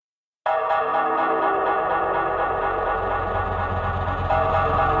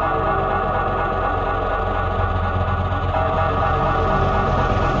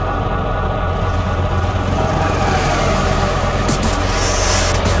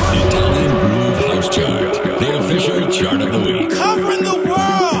Chart of the week. Covering the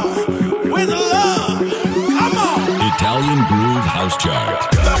world with love. Come on. Italian Groove House Chart.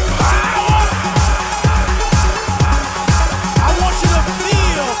 The power. I want you to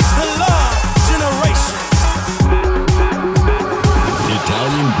feel the love generation.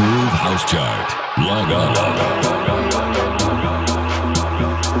 Italian Groove House Chart. Log on.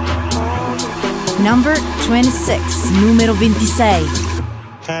 Number 26, numero 26.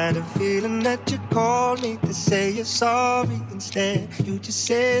 Had a feeling that you called me to say you're sorry. Instead, you just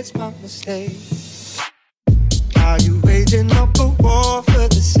said it's my mistake. Are you waging up a war for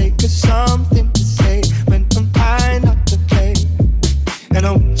the sake of something to say when I'm fine not to play? And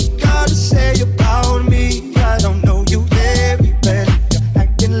I what you gotta say about me, I don't know you very well. You're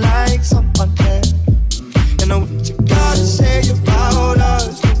acting like someone else. And I what you gotta say about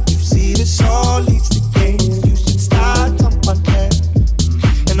us, don't you see this all leads to games? You should start someone else.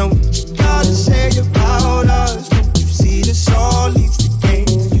 And I what you gotta say about us, don't you see this all leads to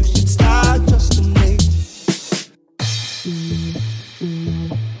games? You should start trusting me.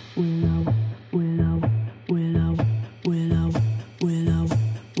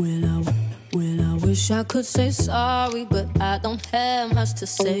 Wish I could say sorry, but I don't have much to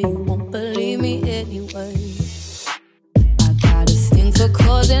say. You won't believe me anyway. I got a thing for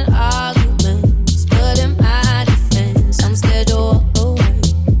causing arguments, but in my defense, I'm scared to walk away.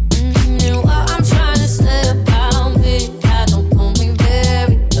 And what I'm trying to say about me, I don't know me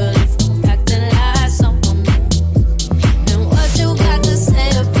very well if I'm acting like someone else. And what you got to say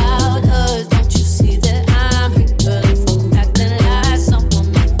about us, don't you see that I'm here, girl, if I'm acting like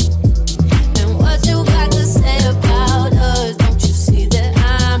someone else. And what you got to say about us, don't you see that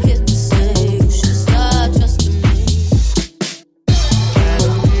I'm here to say you should start trusting me.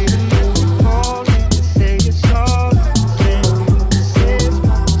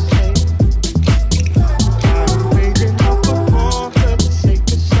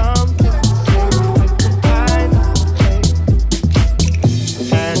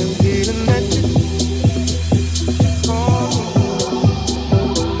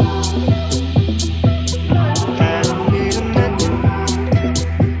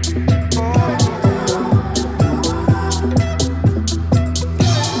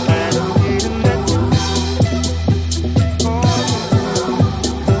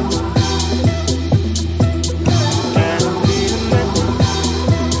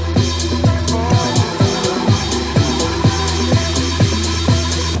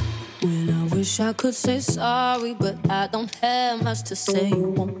 I could say sorry, but I don't have much to say.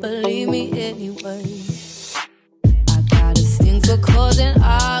 You won't believe me anyway. I got a thing for causing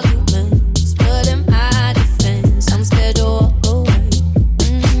arguments, but in my defense, I'm scared to walk away.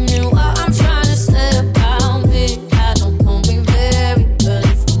 And what I'm trying to say about me, I don't know me very well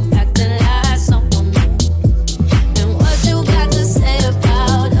if I'm acting like someone else. And what you got to say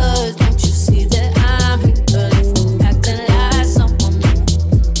about us, don't you see that I'm here, girl, if I'm acting like someone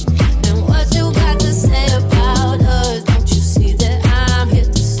else. And what you got to say about us, don't you see that I'm here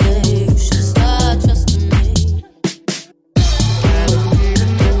to say you should start trusting me.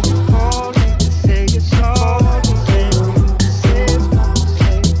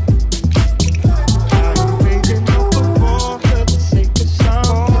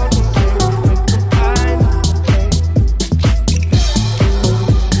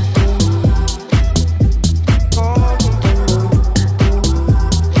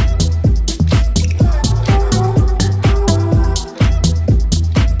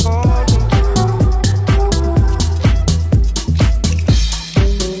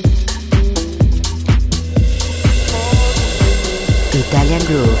 Italian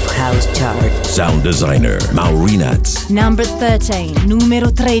Groove House Chart. Sound designer Maurinats. Number 13, numero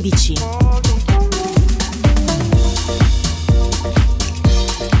 13.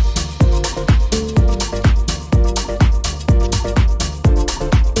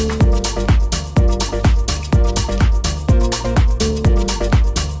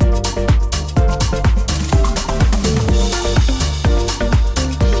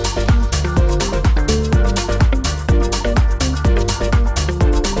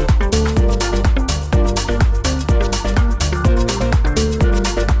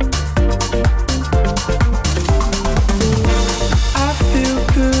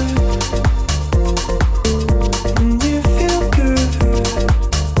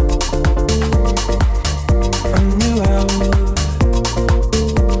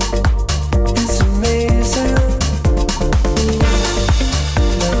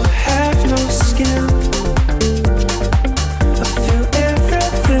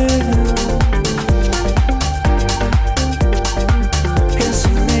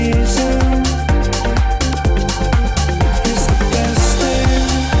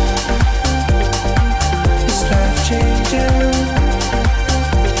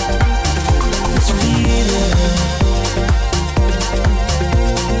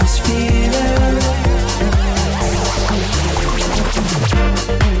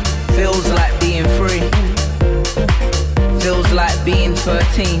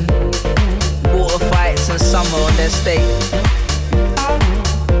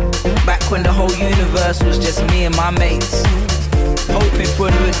 when the whole universe was just me and my mates. Hoping for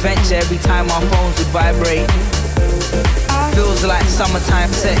a new adventure every time our phones would vibrate. Feels like summertime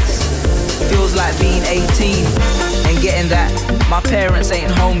sex. Feels like being 18 and getting that my parents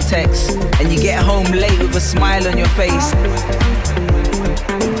ain't home text. And you get home late with a smile on your face.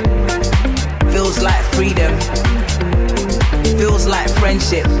 Feels like freedom. Feels like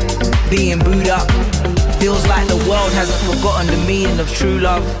friendship, being booed up. Feels like the world hasn't forgotten the meaning of true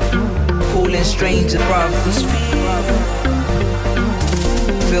love. Calling strangers bruv.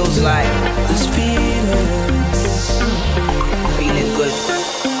 Feels like this feeling good.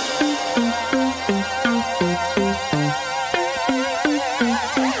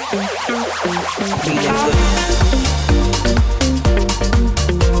 Feeling good.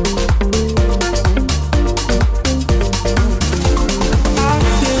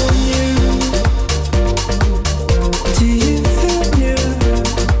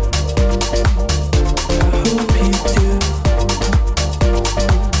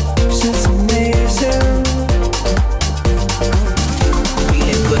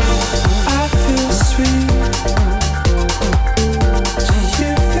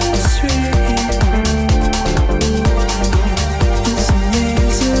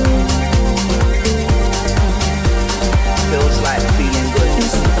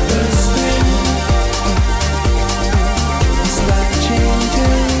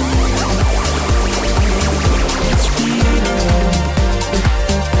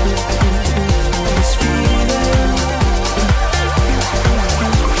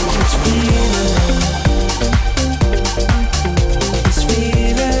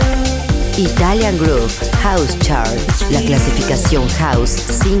 Italian Groove House Chart, la clasificación house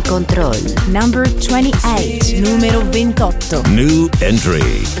sin control. Number 28, numero 28. New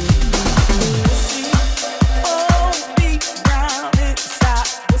entry.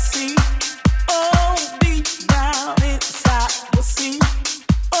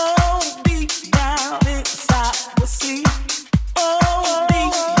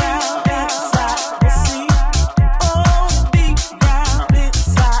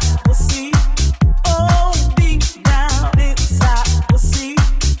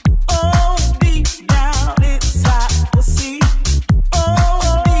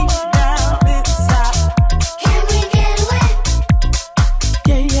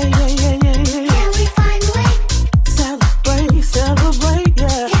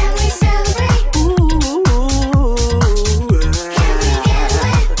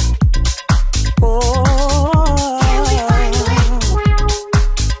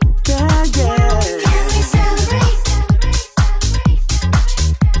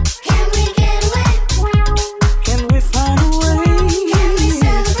 Can we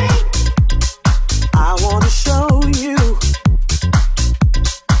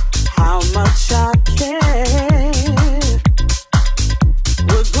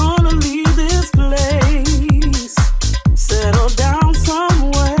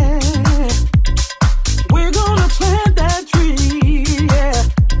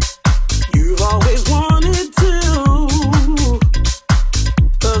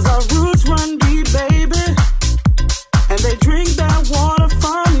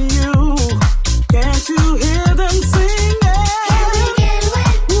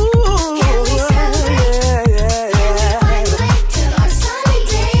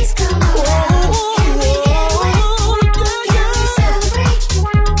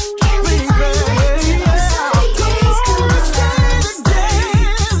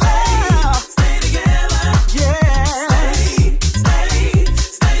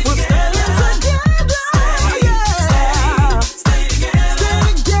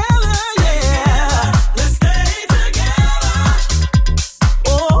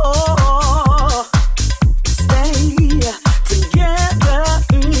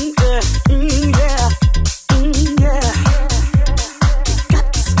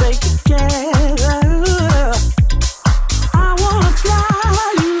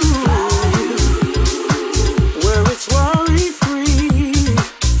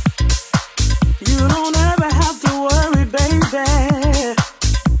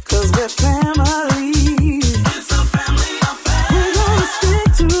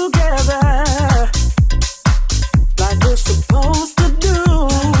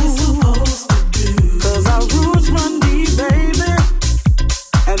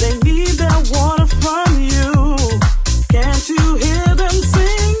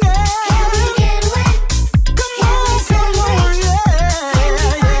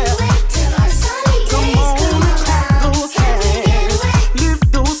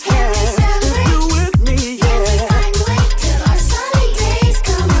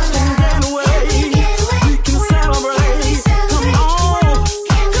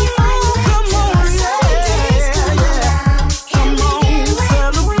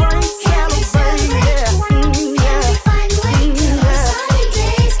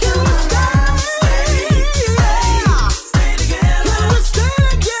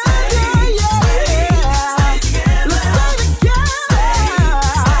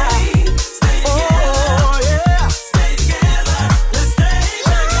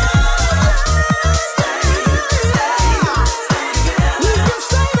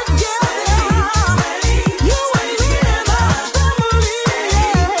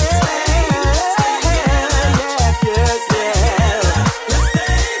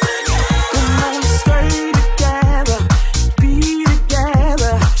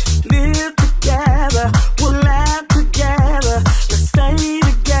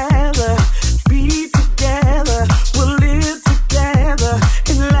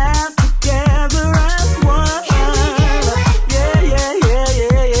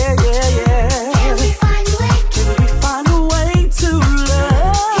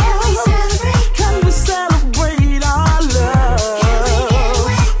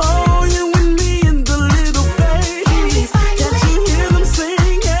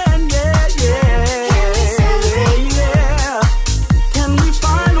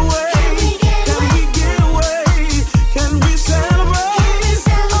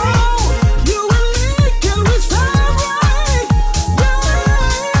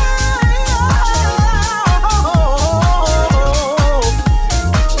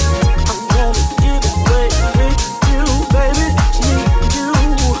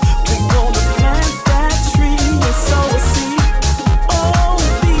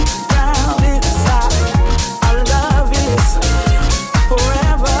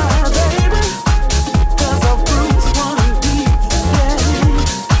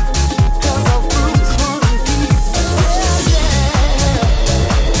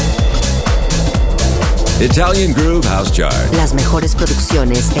Italian Groove House Chart. Las mejores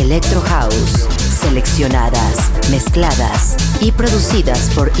producciones Electro House, seleccionadas, mezcladas y producidas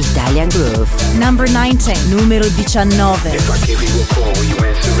por Italian Groove. Number 19, numero 19. If I give you a call, will you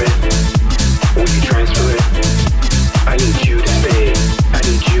answer it? Will you transfer it? I need you to stay. I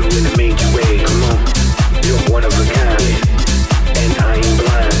need you in a major way. Come on, you're one of a kind, and I ain't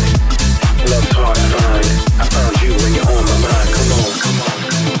blind. Love's hard to find. I found you when you're on my mind. Come on, come on.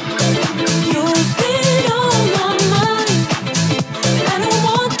 You've been on my mind, and I don't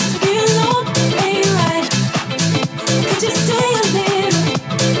want to be alone. Ain't right? Could you stay a little?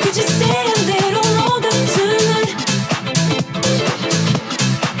 Could you stay a little longer tonight?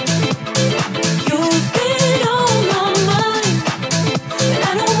 You've been on my mind, and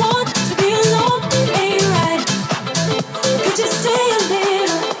I don't want to be alone. Ain't right? Could you stay a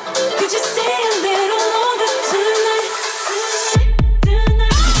little? Could you stay a little longer tonight?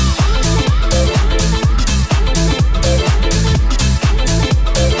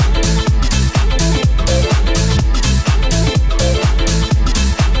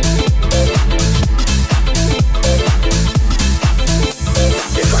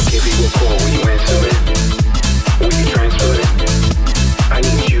 If I give you a call, will you answer it? Will you transfer it? I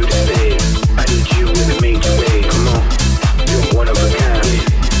need you to stay. I need you in a major way. Come on, you're one of a kind,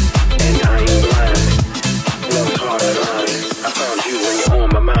 and I ain't blind. Love's hard to find. I found you when you're on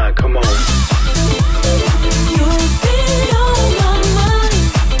my mind. Come on. You've been on my mind,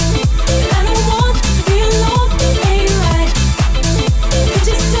 and I don't want to be alone. Ain't right? Could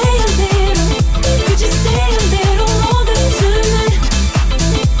you stay a little? Could you stay a little longer tonight?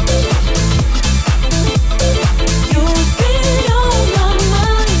 You've been on my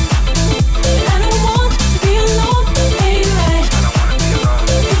mind, and I don't want to be alone. Ain't right?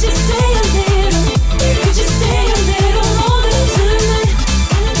 Could you stay a little? Could you stay a little longer tonight?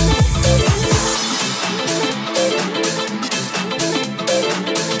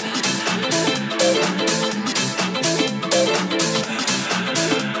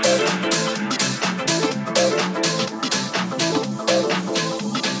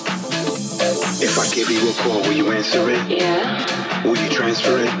 If I give you a call, will you answer it? Yeah. Will you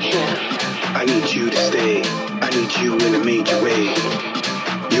transfer it? Yeah. I need you to stay. I need you in a major way.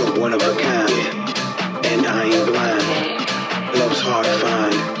 You're one of a kind, and I ain't blind. Love's hard to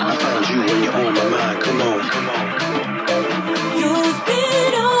find. I found you when you're on my mind. Come on, come on, come on. You've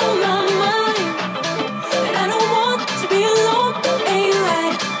been on my mind, and I don't want to be alone. Ain't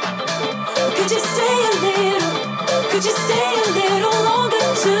right? Could you stay a little? Could you stay a little longer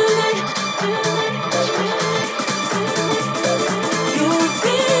tonight? You've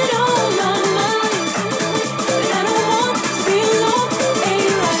been on my mind, and I don't want to be alone.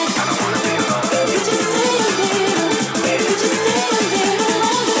 Ain't right? Could you stay a little? Could you stay a little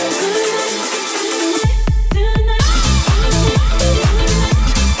longer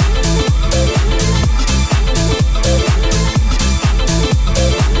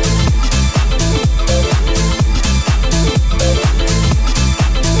tonight?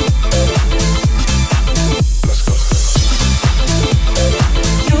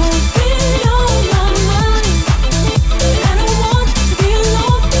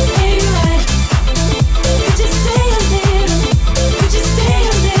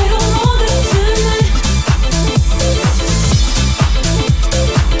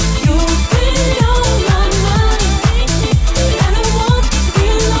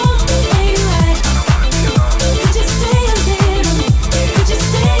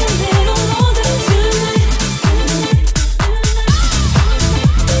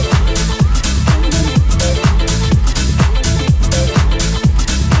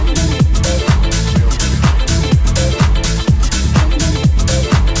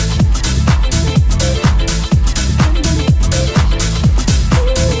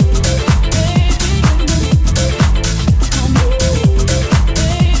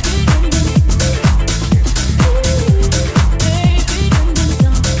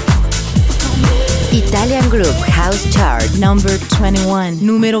 Italian Groove House Chart. Number 21,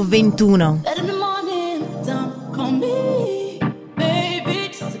 numero 21. But in the morning, don't call me, baby,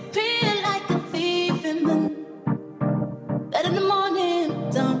 disappear like a thief in the night. But in the morning,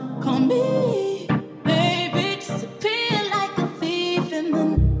 don't call me, baby, disappear like a thief in the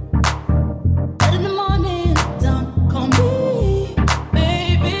night. But in the morning, don't call me,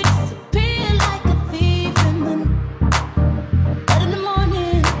 baby, disappear like a thief in the night. But in the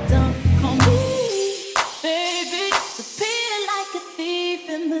morning, don't call me, baby, disappear like a thief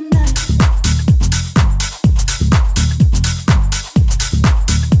in the night.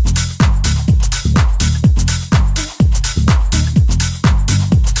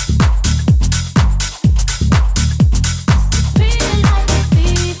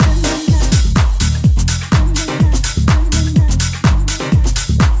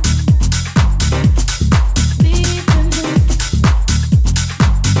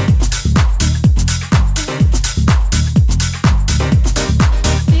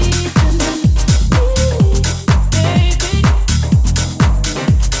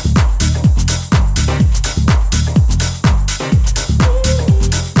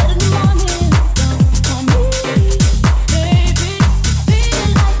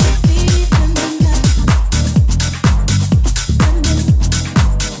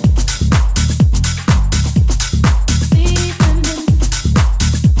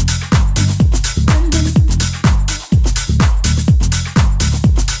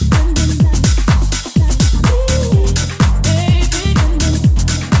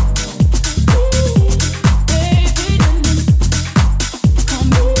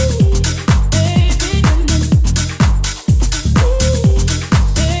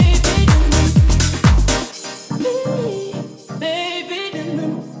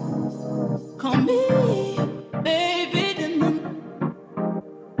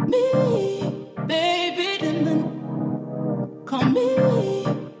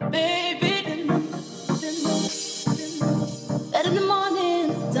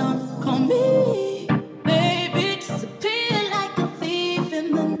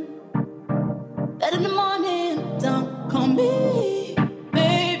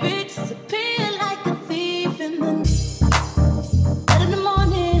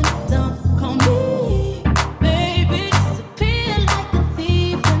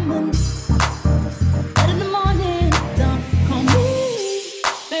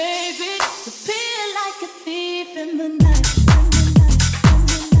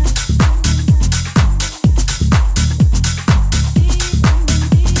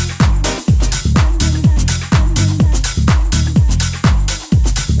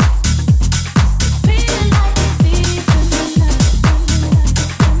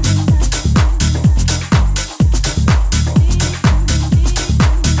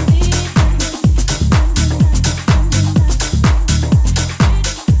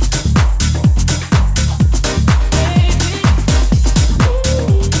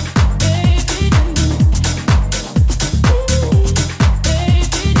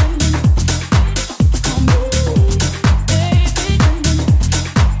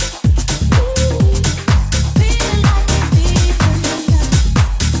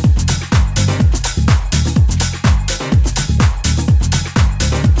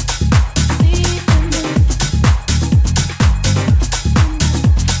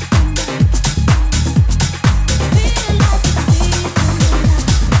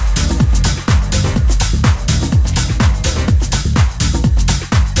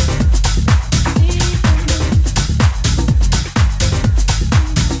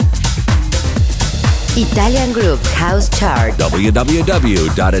 Italian Groove House Chart.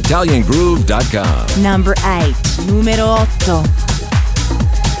 www.italiangroove.com. Number 8, numero 8.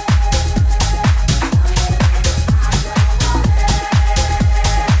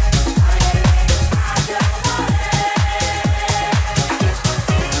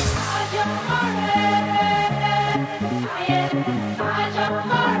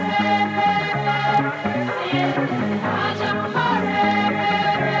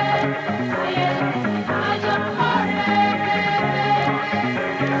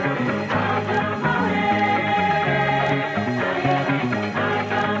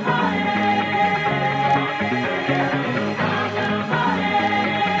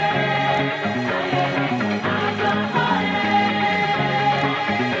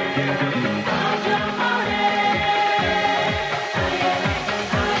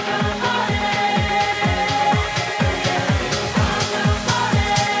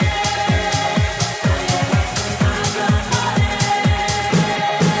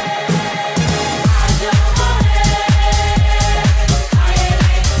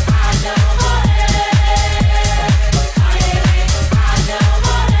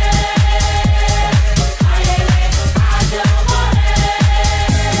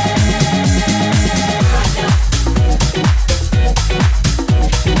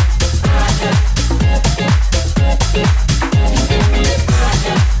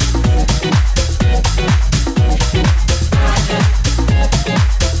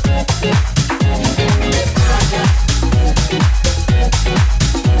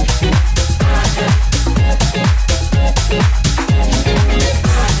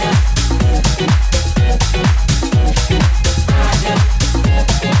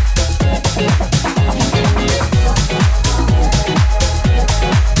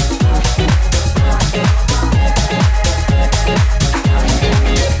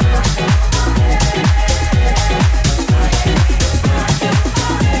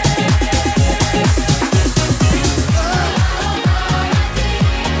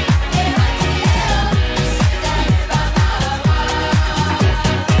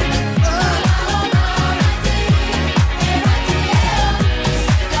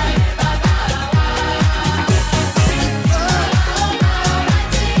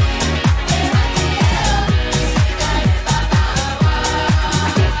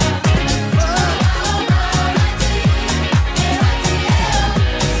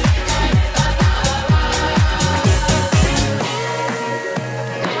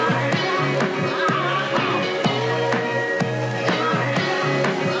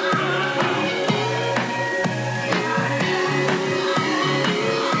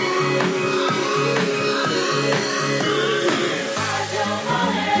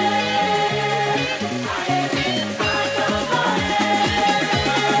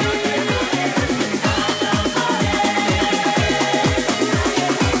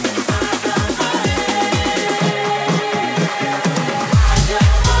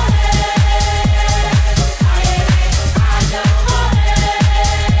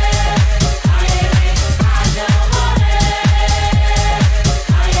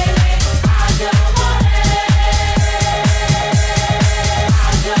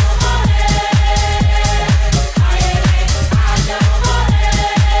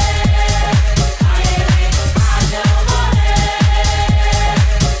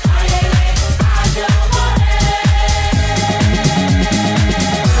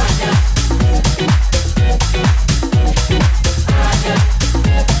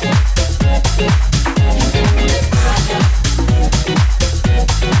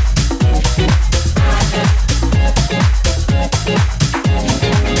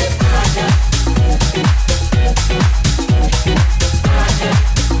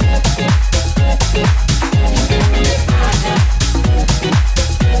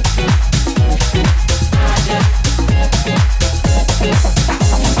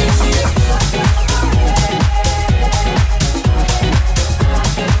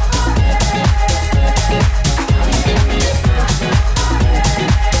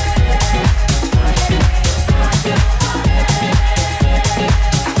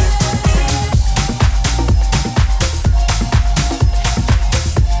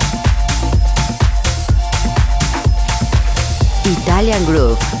 Italian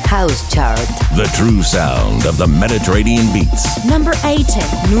Groove House Chart. The true sound of the Mediterranean beats. Number 18,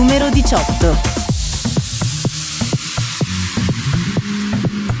 numero 18.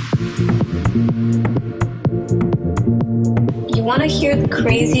 You want want to hear the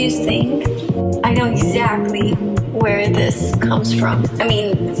craziest thing? I know exactly where this comes from. I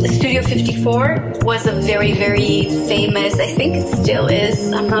mean, Studio 54 was a very, very famous, I think it still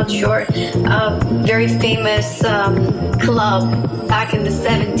is, I'm not sure, very famous club back in the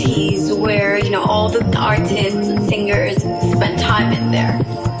 70s where, you know, all the artists and singers spent time in there.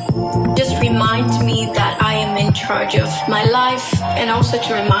 Just remind me that I am in charge of my life, and also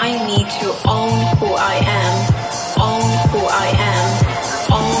to remind me to own who I am, own who I am,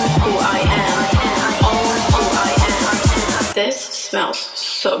 own who I am, own who I am. This smells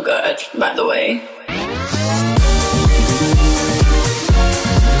so good, by the way.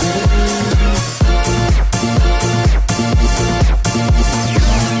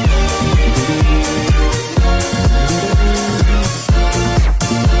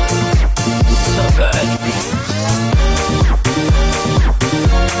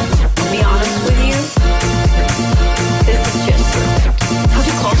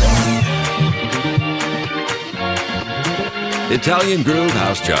 Italian Groove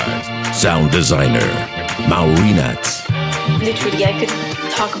House Chart. Sound designer, Maurinats. Literally, I could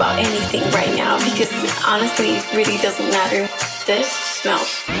talk about anything right now because honestly, it really doesn't matter. This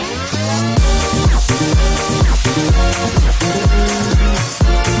smells.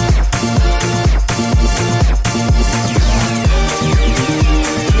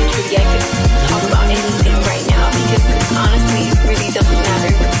 Literally, I could talk about anything right now because honestly, it really doesn't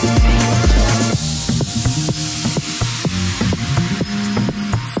matter.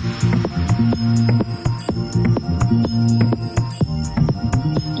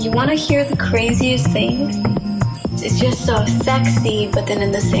 You want to hear the craziest thing? It's just so sexy, but then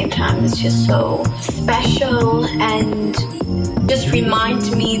at the same time, it's just so special and just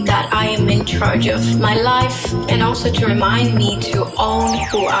reminds me that I am in charge of my life, and also to remind me to own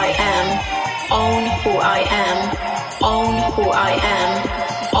who I am, own who I am, own who I am,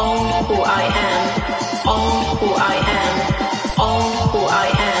 own who I am, own who I am, own who I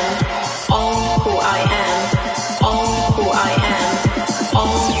am, own who I am, own who I am, own who I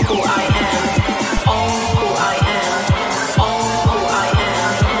am, own who I am, own who I am, own who I am,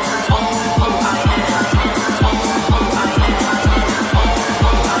 own who I am, own who I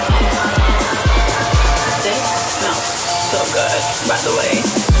am. This smells so good, by the way.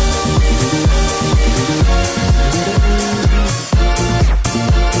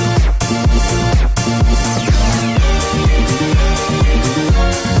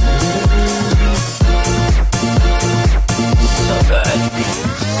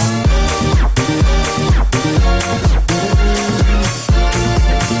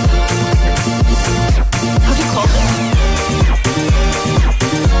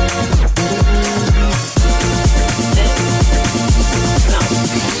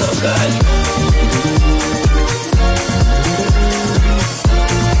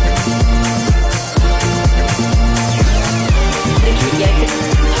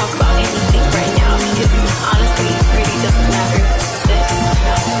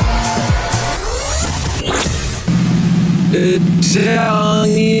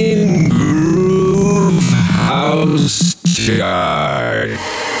 Italian Groove House Chart.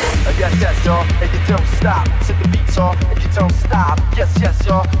 Yes, yes, y'all, and you don't stop. Set the beats off, and you don't stop. Yes, yes,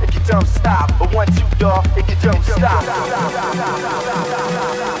 y'all, and you don't stop. But 1, 2, y'all, and you don't stop.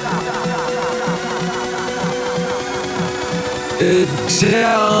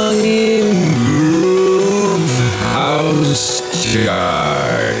 Italian Groove House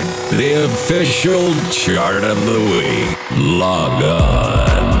Chart. The official chart of the week. Log on.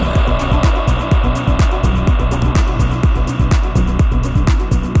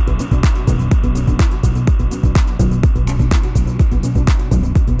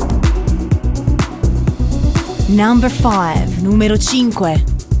 Number 5, numero 5.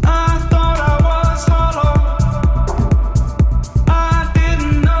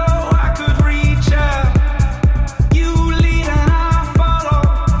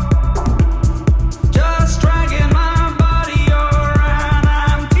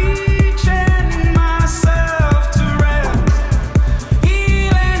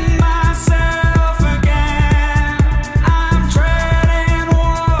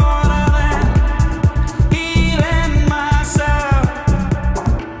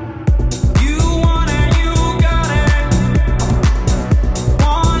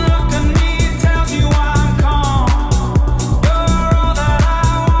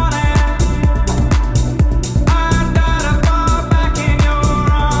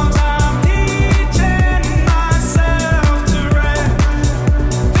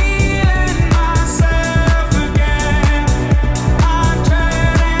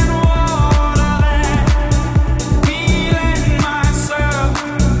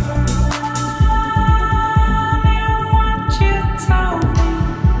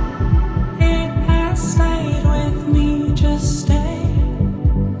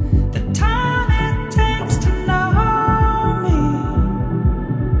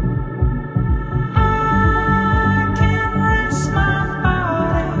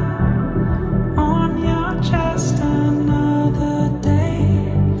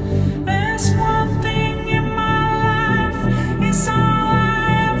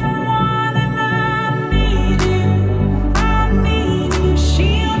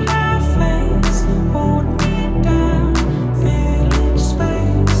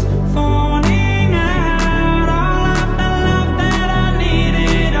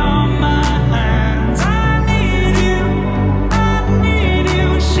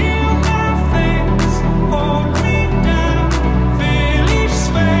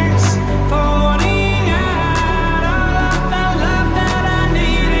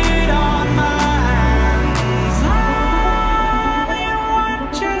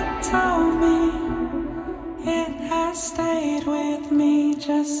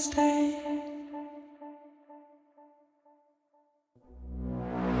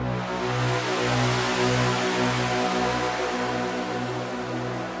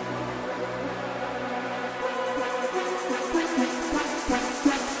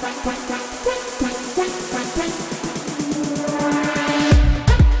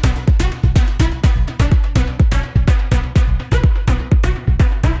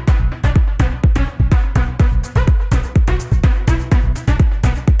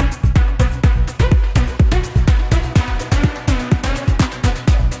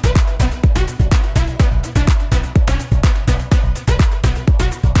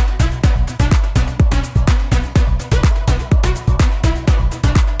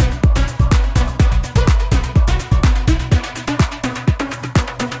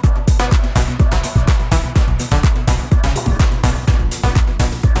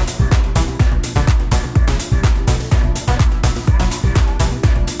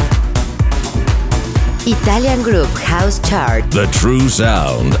 Italian Groove House Chart. The true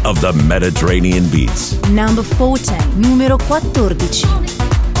sound of the Mediterranean beats. Number 14, numero 14.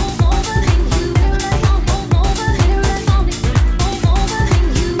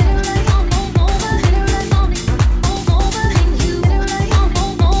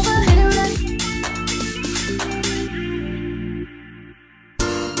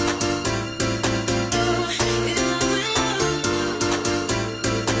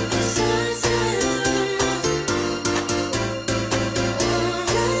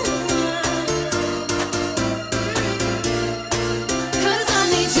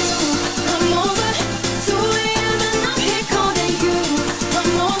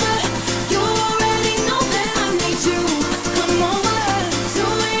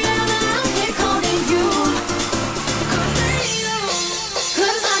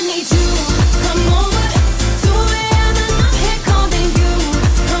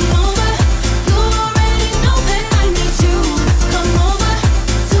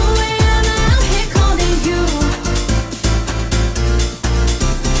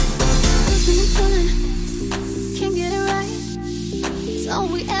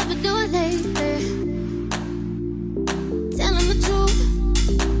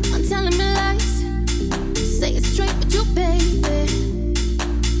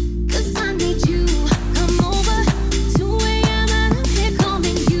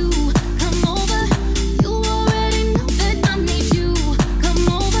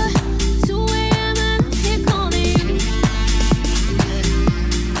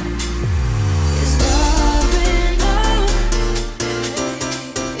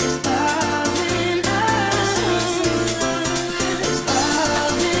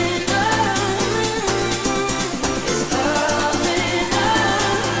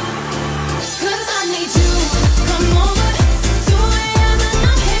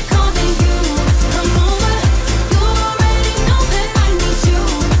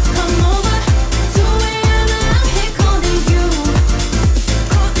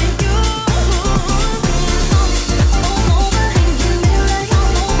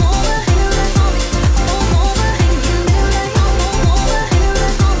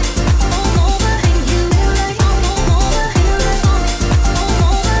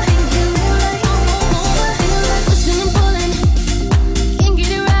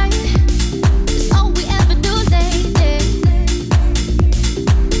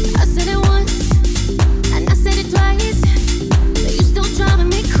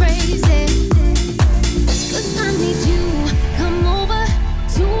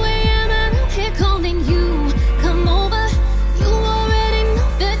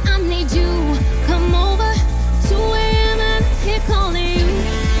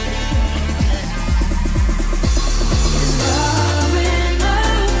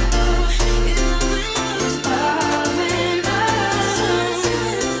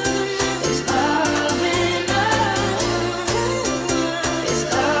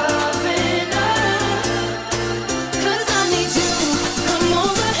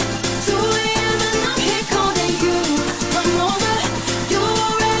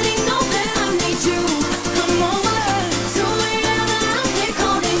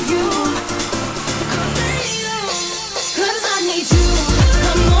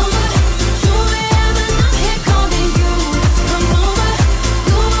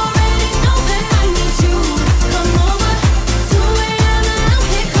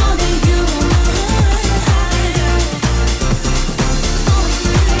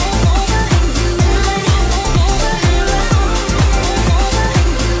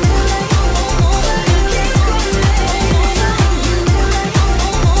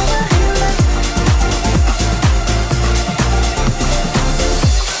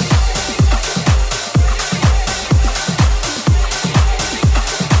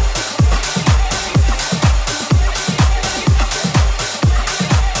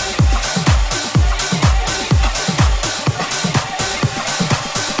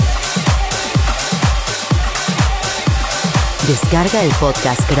 Descarga el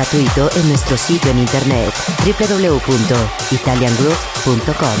podcast gratuito en nuestro sitio en internet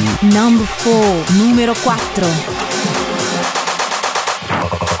www.italiangroove.com. Number 4, numero 4.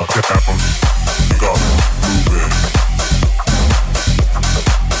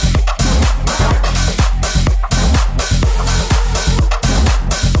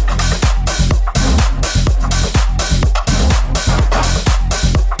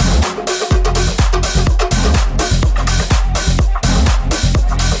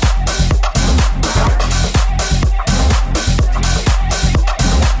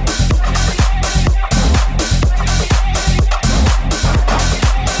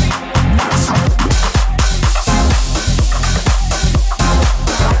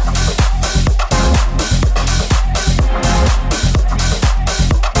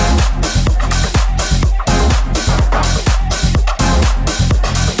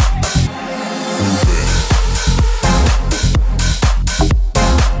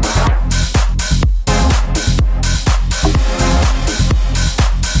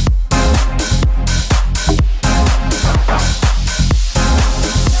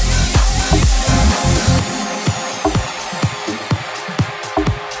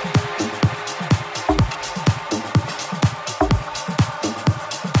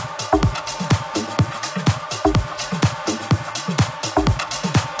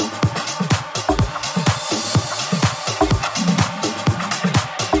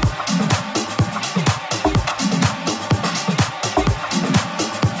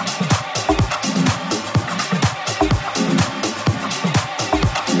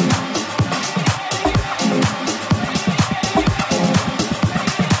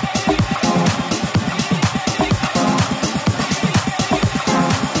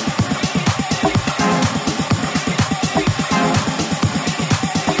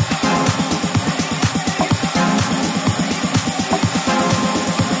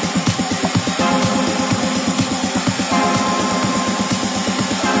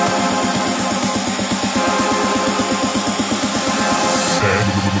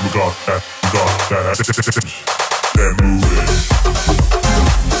 and move it.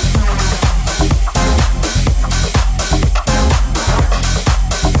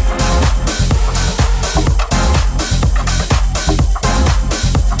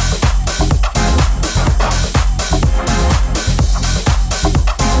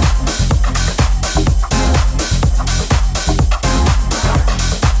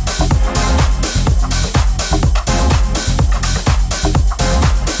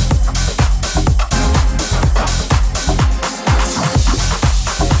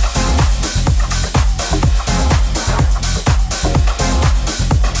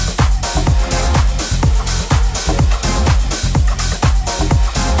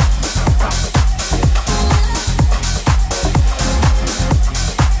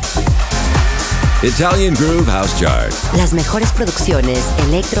 Italian Groove House Chart. Las mejores producciones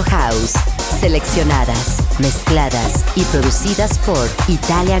Electro House, seleccionadas, mezcladas y producidas por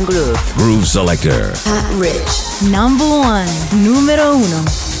Italian Groove. Groove Selector. Pat Rich. Number 1. Número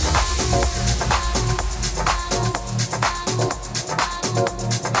 1.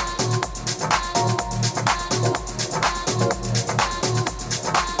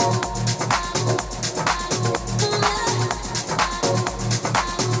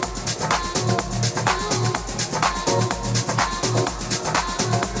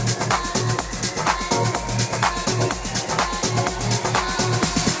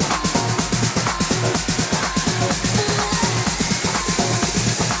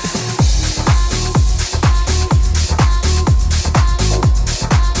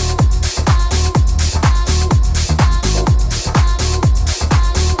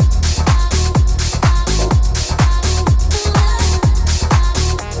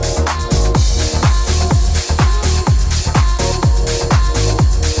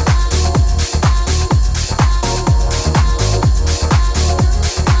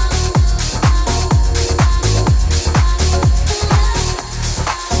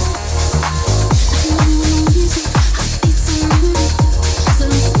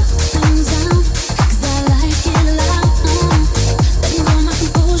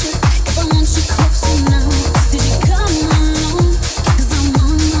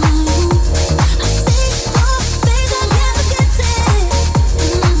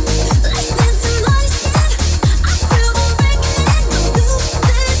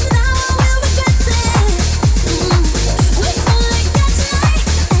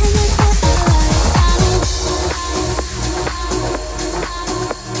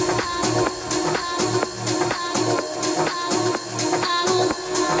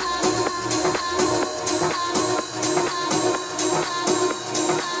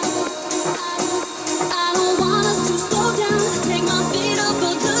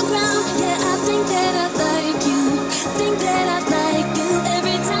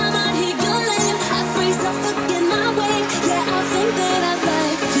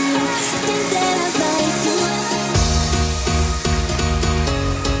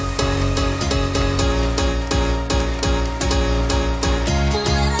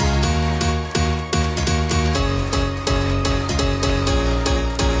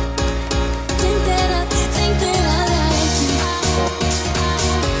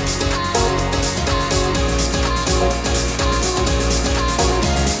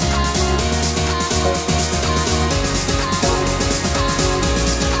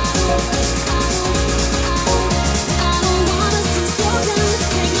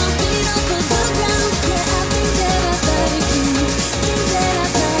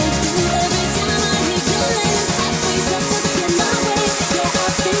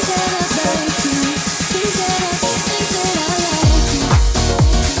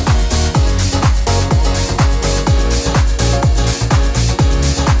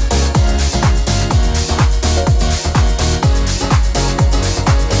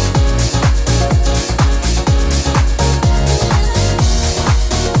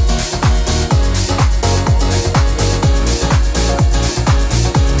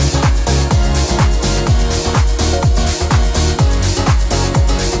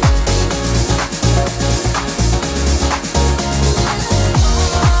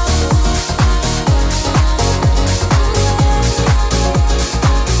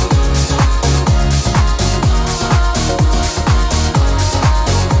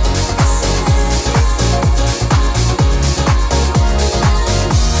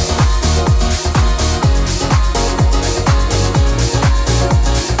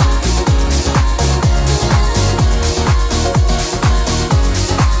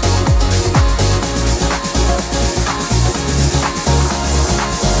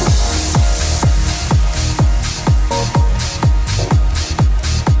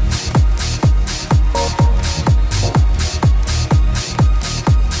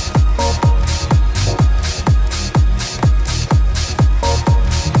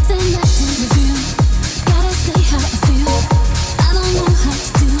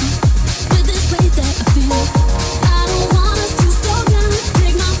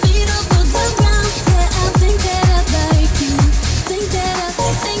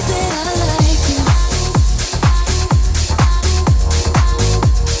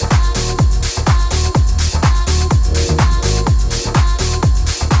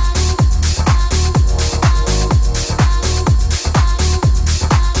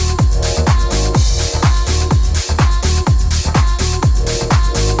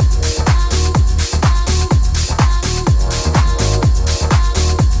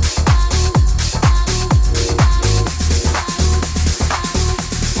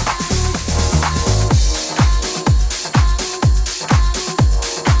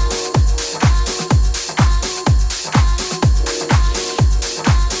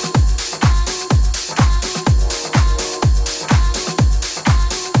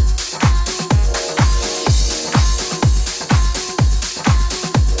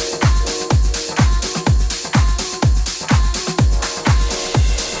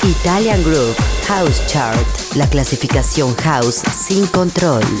 Italian Groove House Chart, la clasificación house sin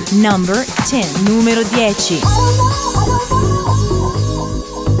control. Number 10, número 10.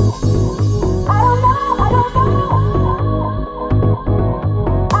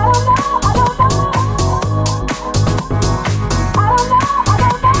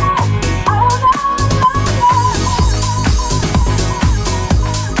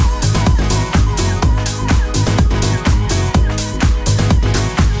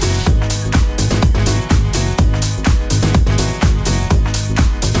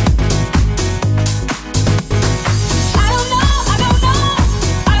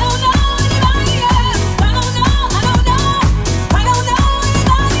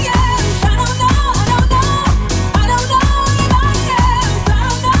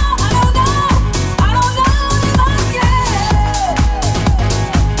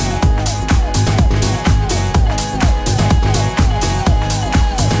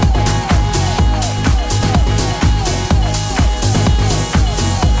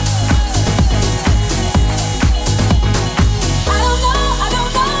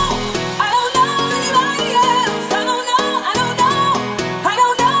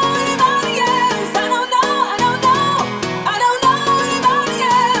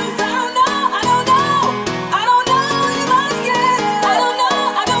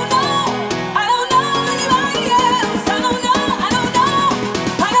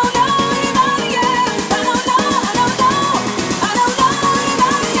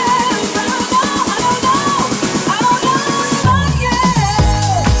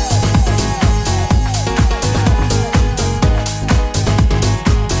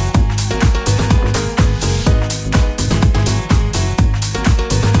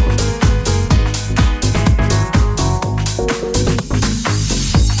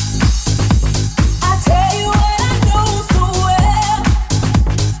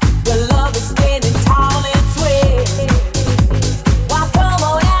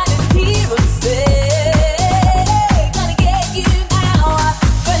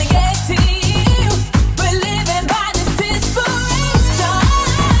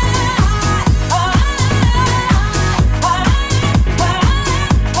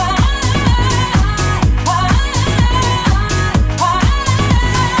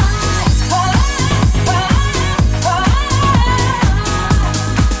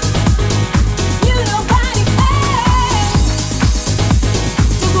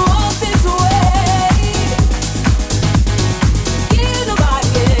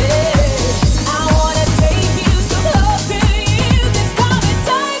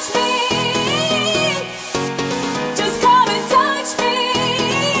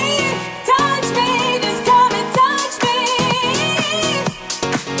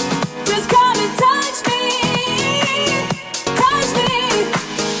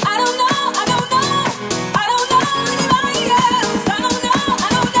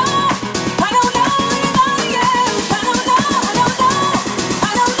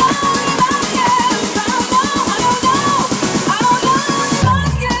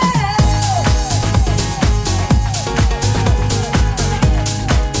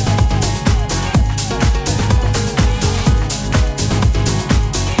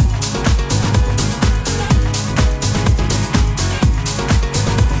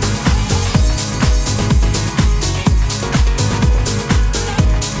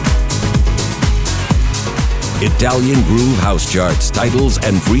 Italian Groove House Charts, titles,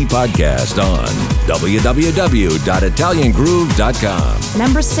 and free podcast on www.italiangroove.com.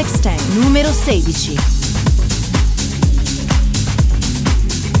 Number 16, numero 16. Baby,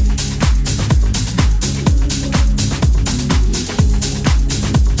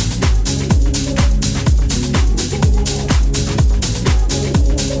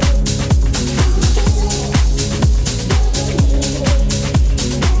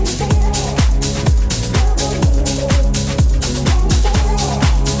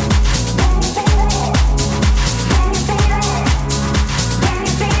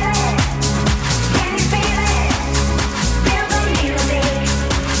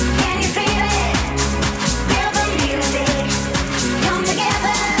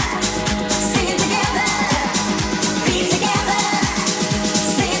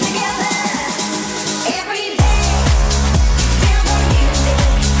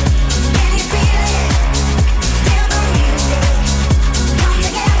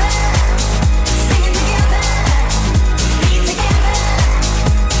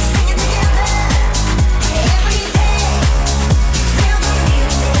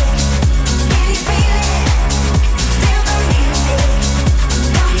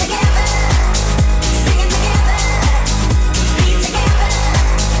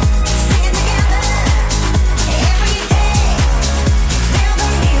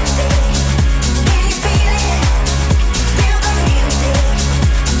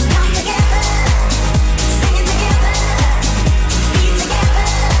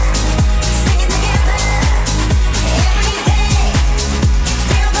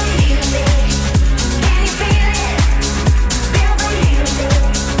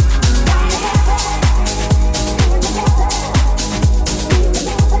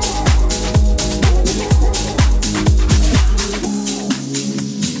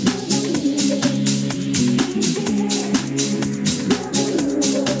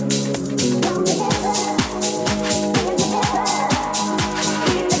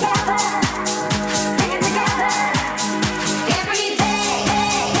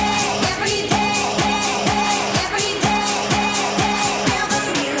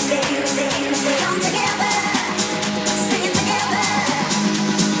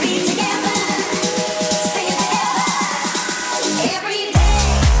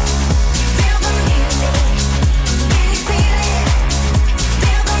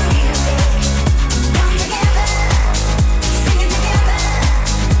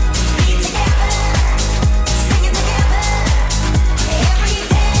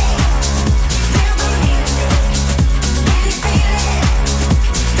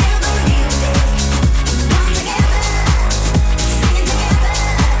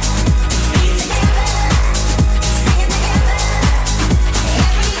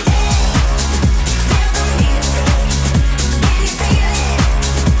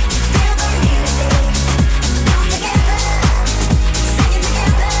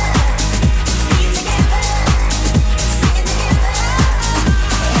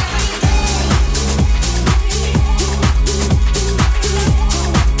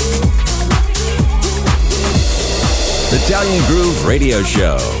 Morning Groove Radio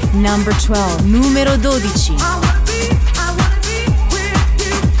Show. Number 12, numero 12.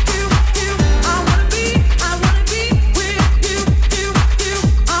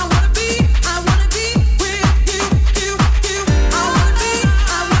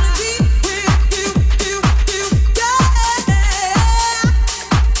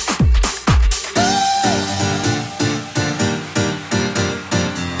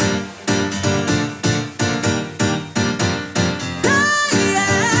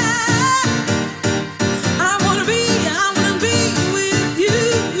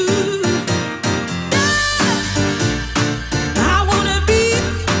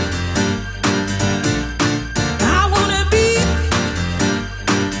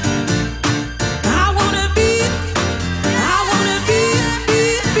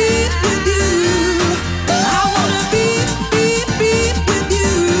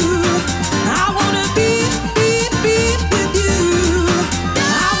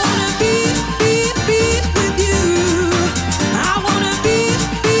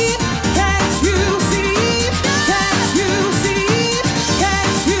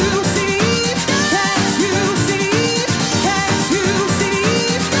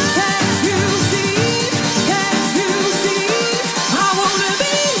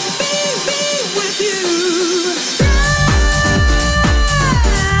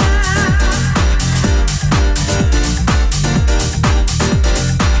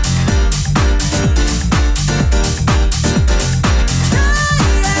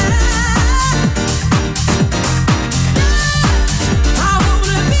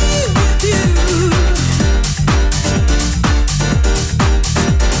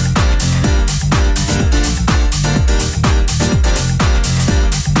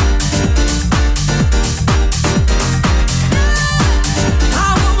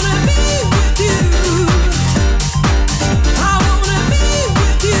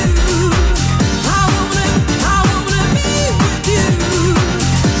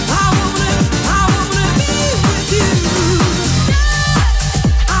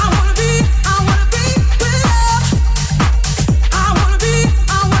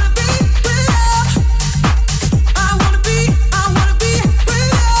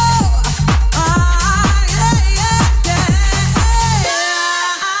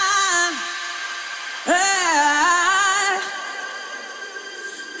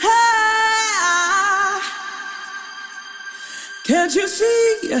 Can't you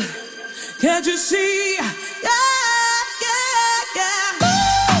see? Can't you see? Yeah, yeah, yeah.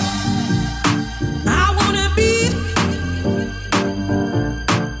 I wanna be.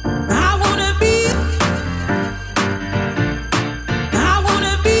 I wanna be. I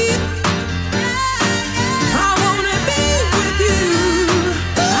wanna be. I wanna be with you.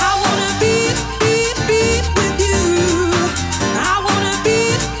 I wanna be with you. I wanna be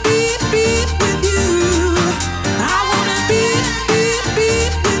with you. I wanna be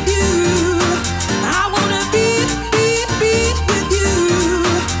with you. I wanna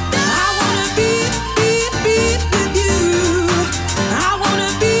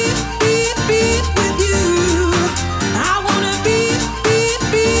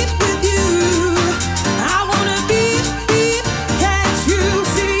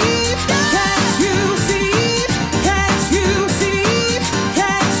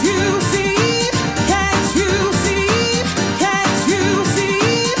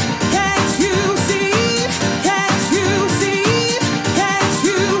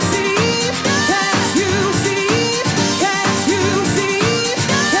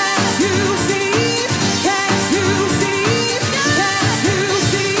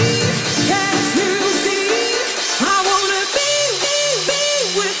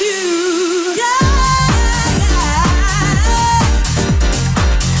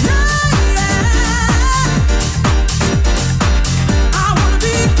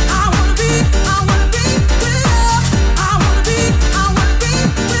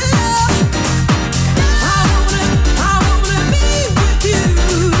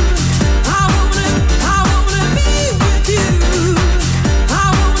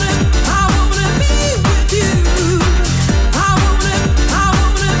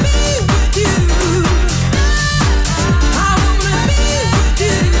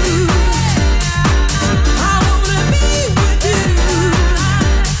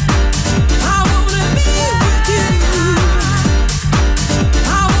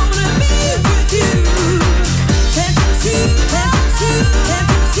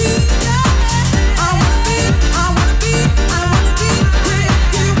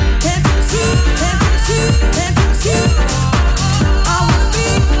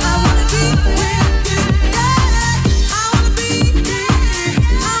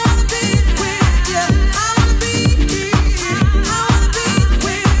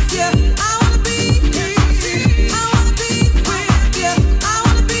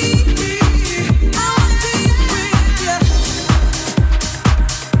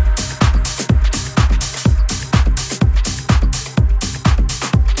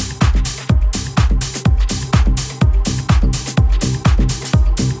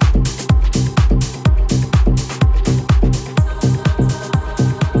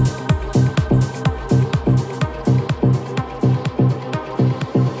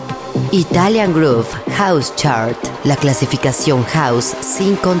Italian Groove House Chart, la clasificación house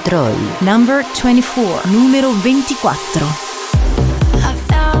sin control. Number 24, número 24.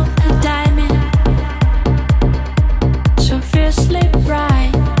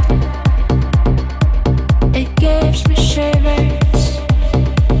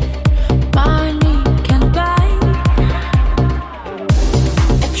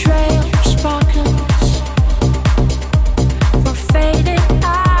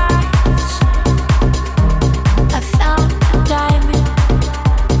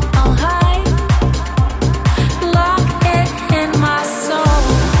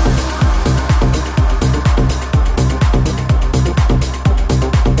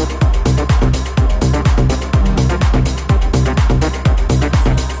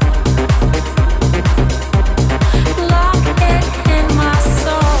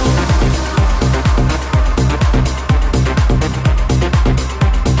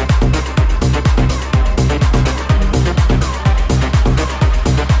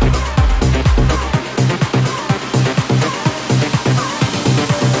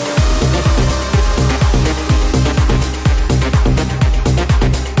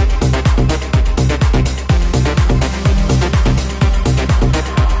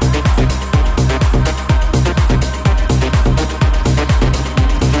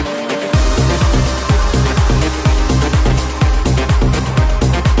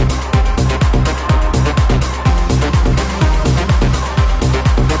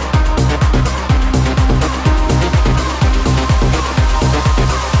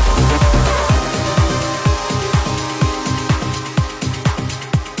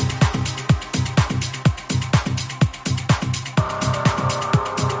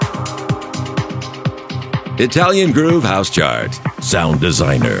 Italian Groove House Chart. Sound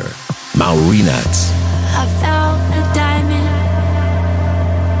designer, Maurinats. I found a diamond,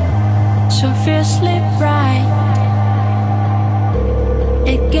 so fiercely bright.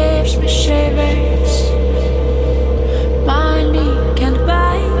 It gives me shivers, money can't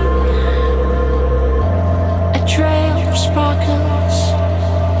buy. A trail of sparkles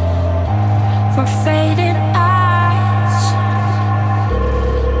for faded eyes.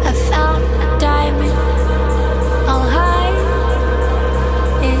 I found a diamond. I'll hide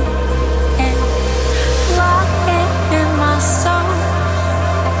it and lock it in my soul.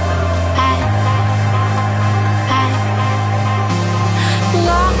 I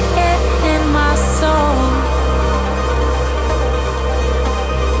lock it in my soul.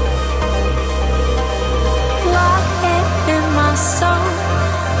 Lock it in my soul.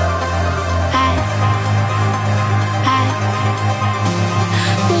 I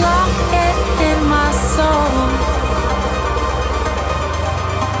lock it in my soul.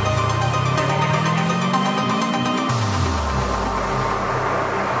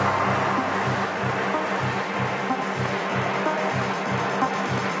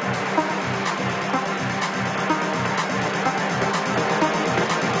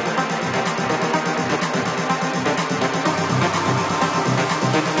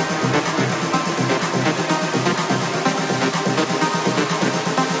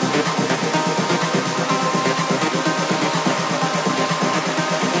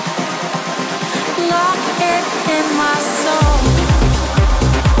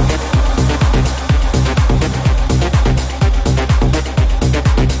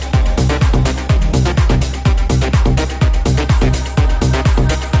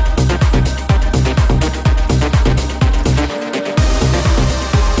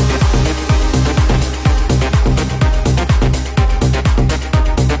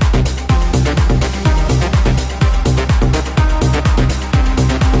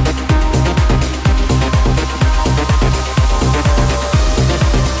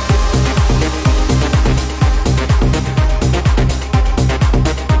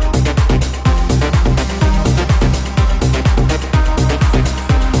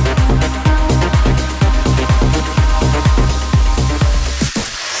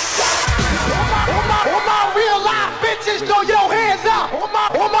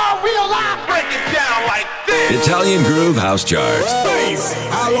 Italian Groove House Chart.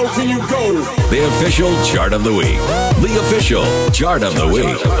 How low can you go? The official chart of the week. The official chart of the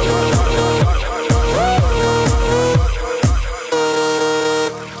week.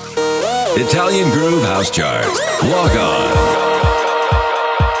 Italian Groove House Chart. Log on.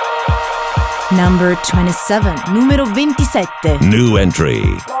 Number 27, numero 27. New entry.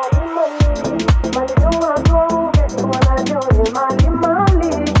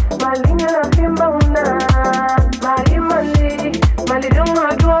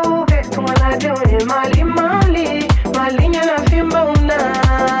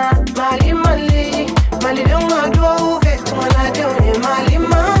 Mali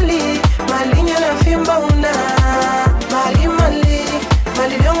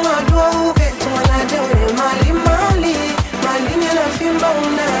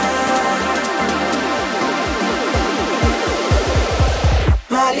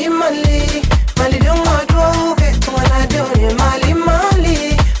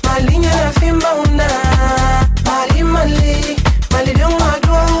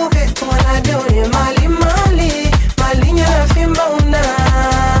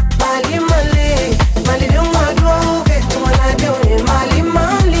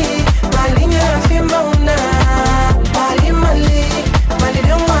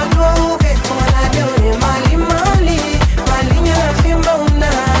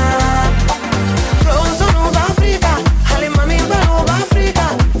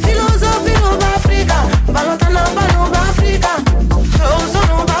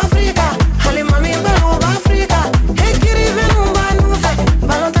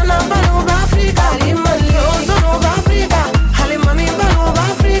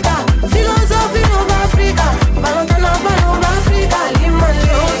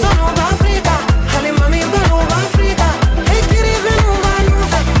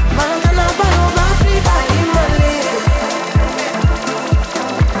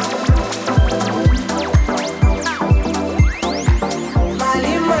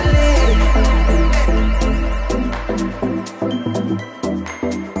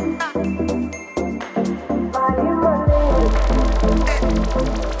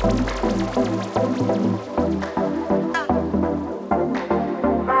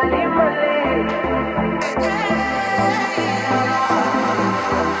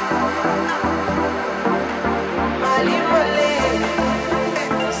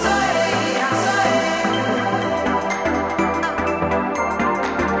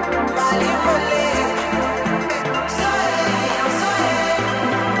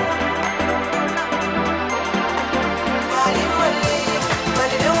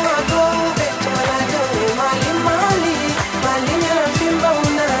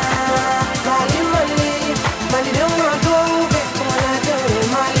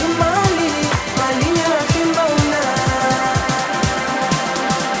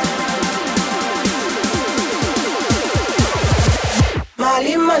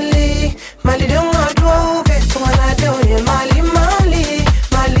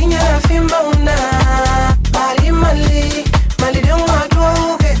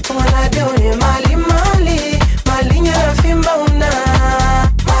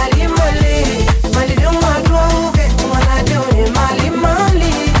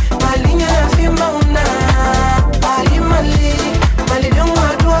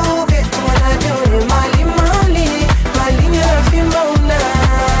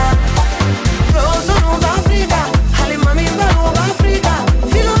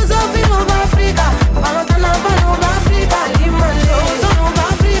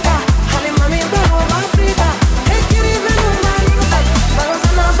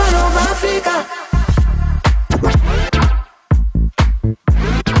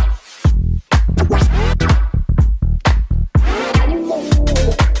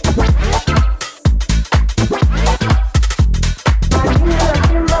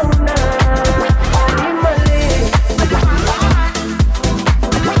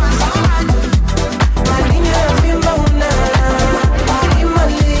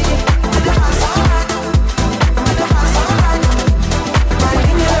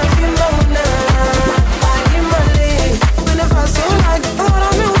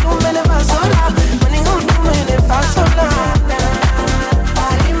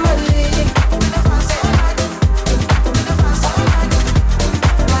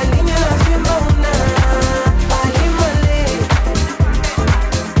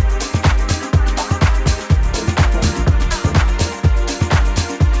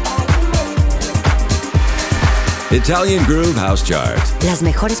Italian Groove House Chart. Las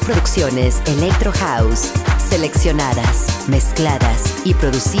mejores producciones Electro House, seleccionadas, mezcladas y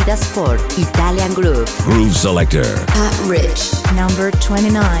producidas por Italian Groove. Groove Selector. Pat Rich. Number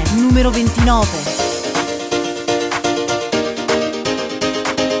 29. Numero 29.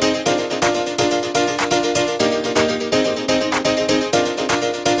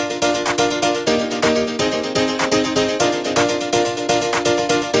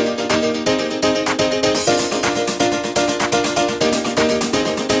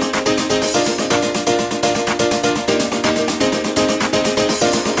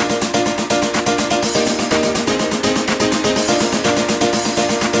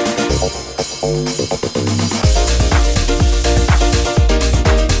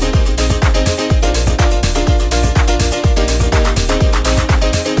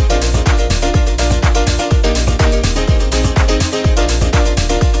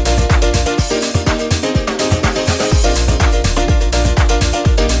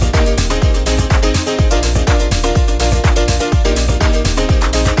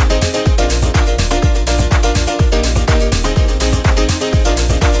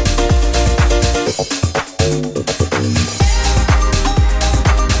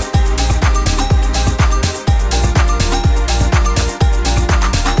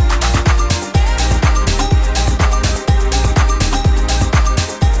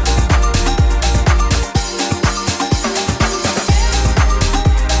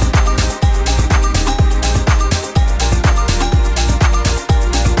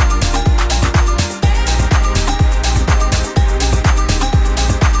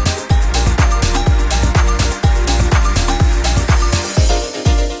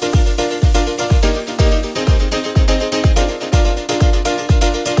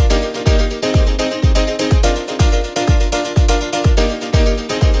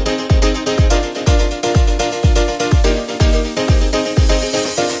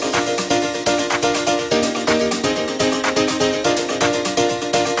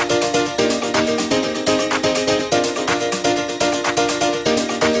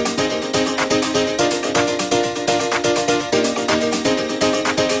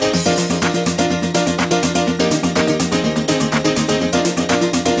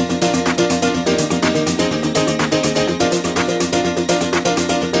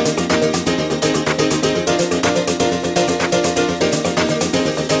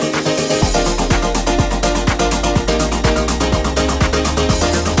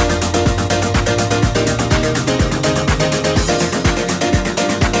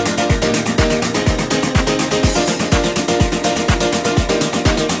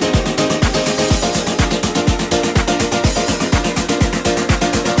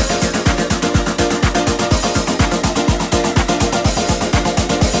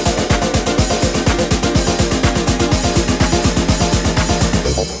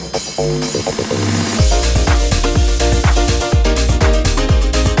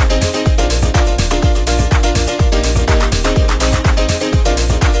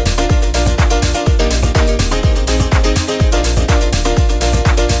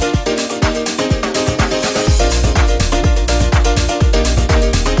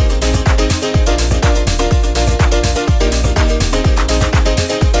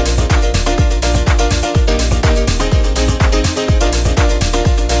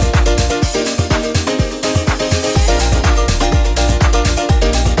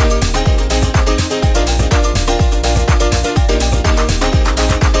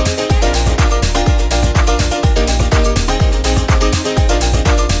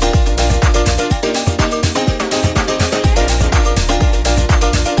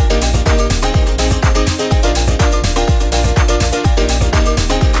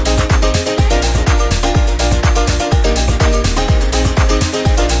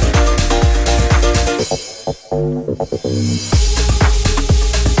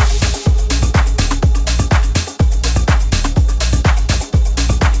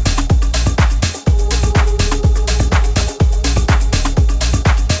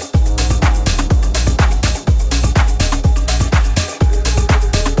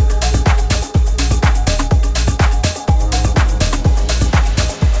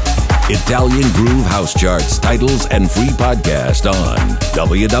 Italian Groove House Charts, titles, and free podcast on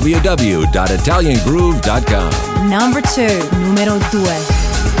www.italiangroove.com. Number 2, numero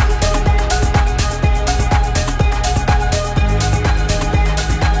 2.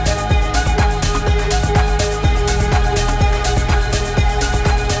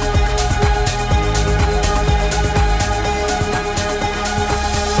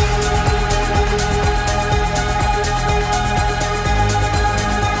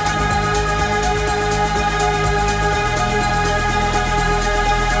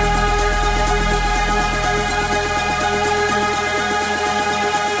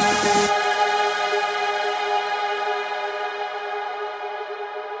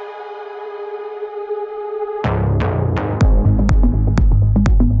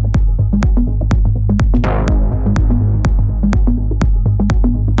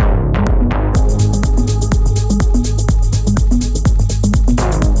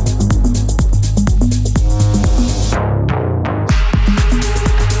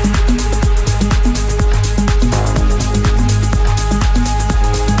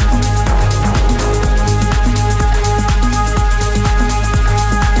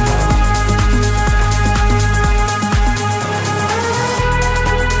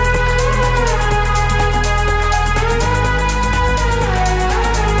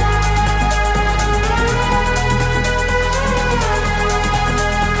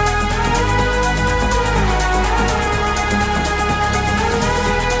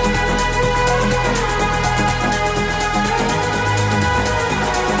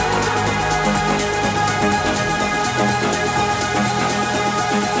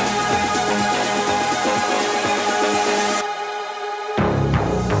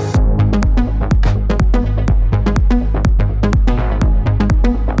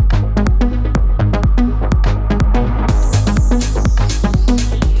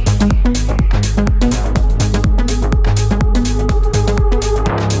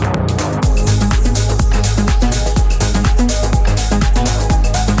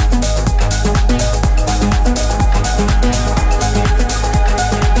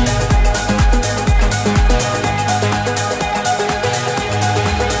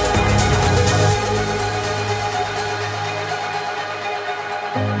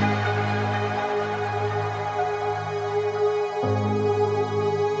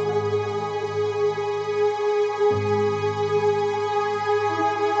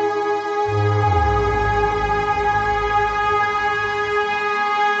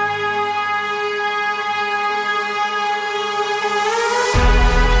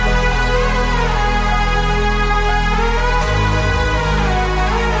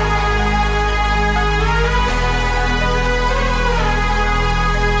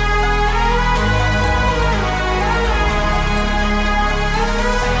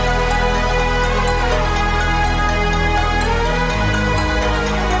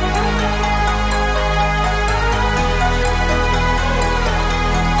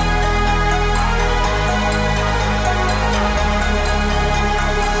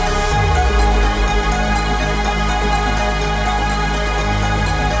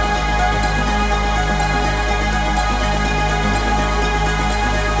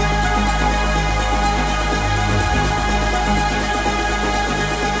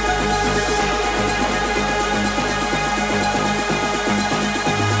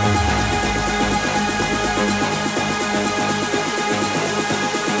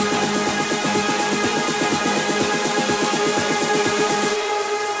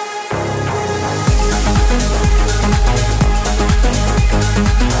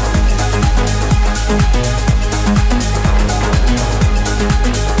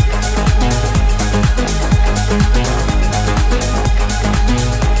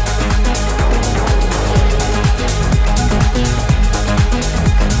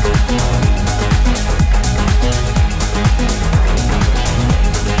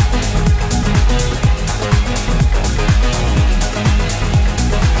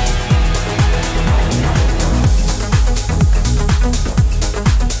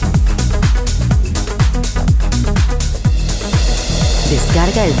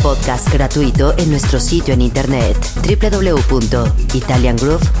 Descarga el podcast gratuito en nuestro sitio en internet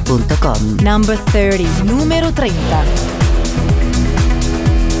www.italiangroove.com. Number 30, número 30.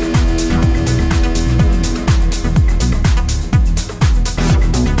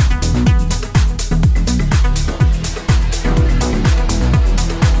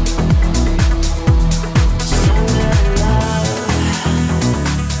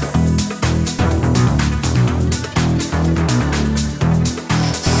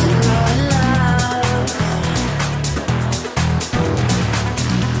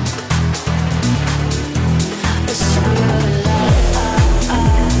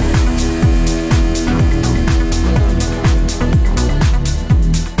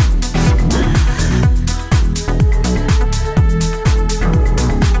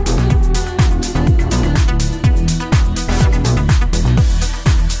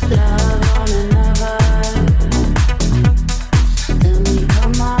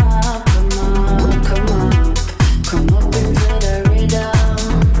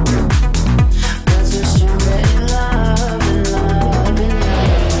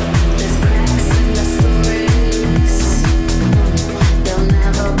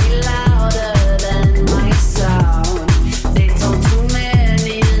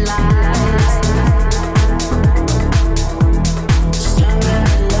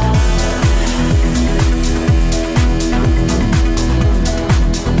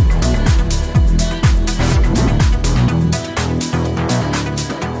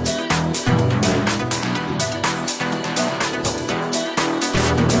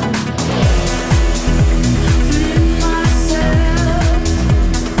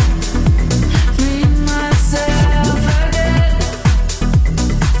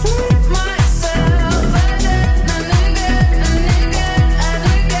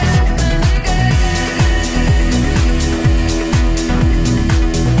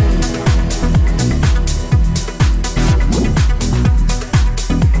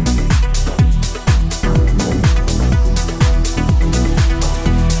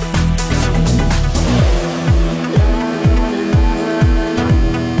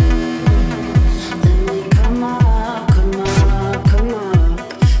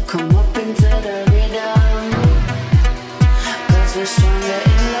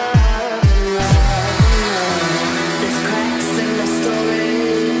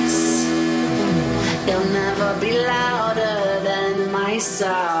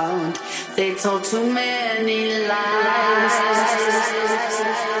 around. They told too many lies.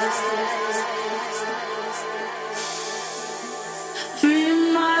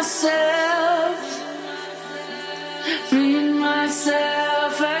 Free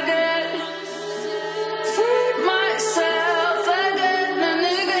myself again. Free myself again and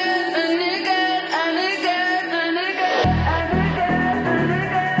again and again and again and again and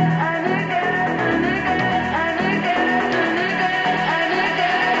again and again and again and again and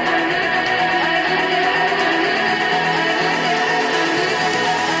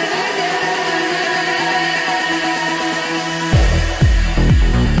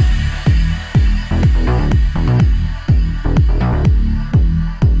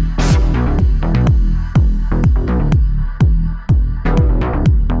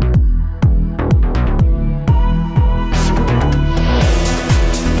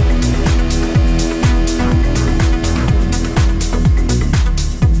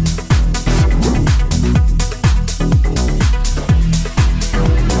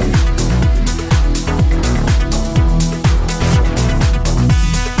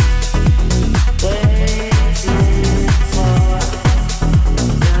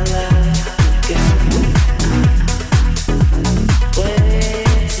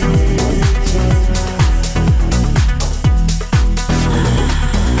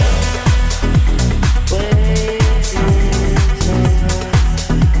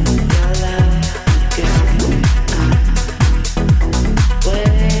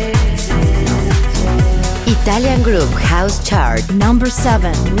Italian Group House Chart Number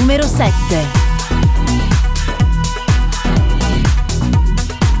 7, numero 7.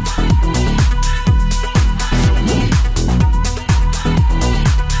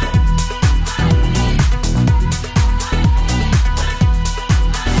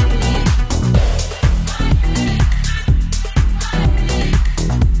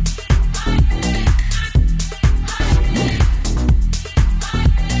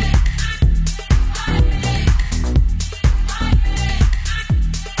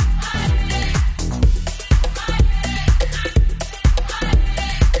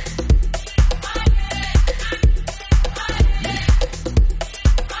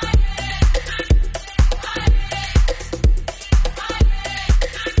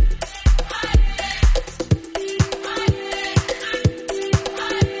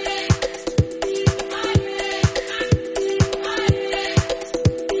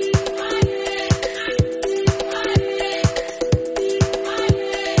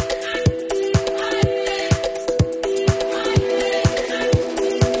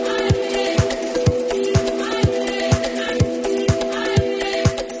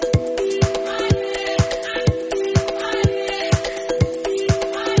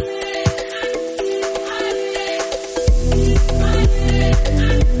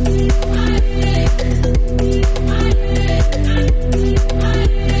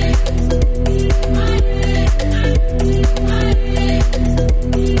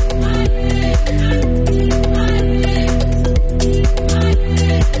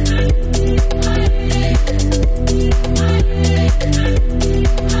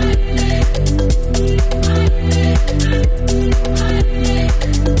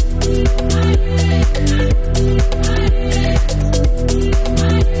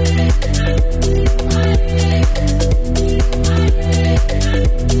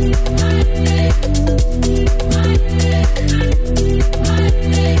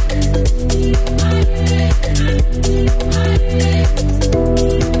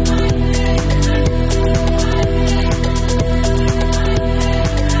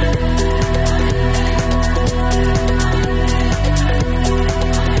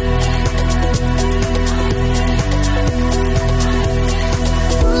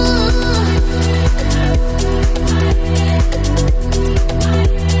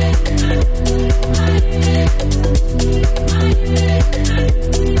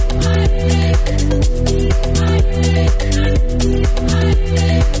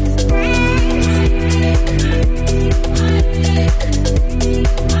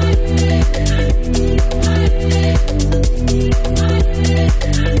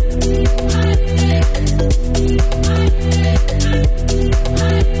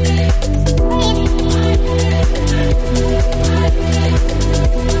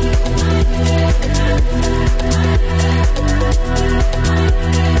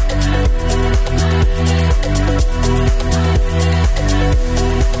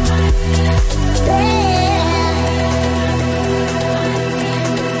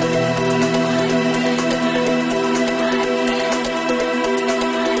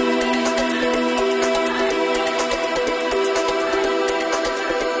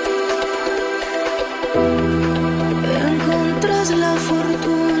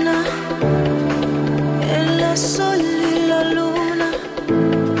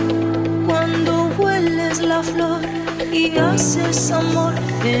 y haces amor,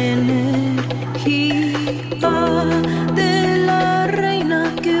 energía de la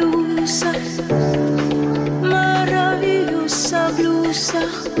reina que usa maravillosa blusa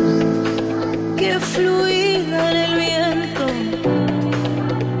que fluía en el viento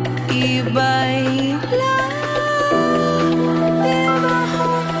y baila debajo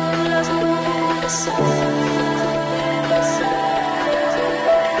de las nubes.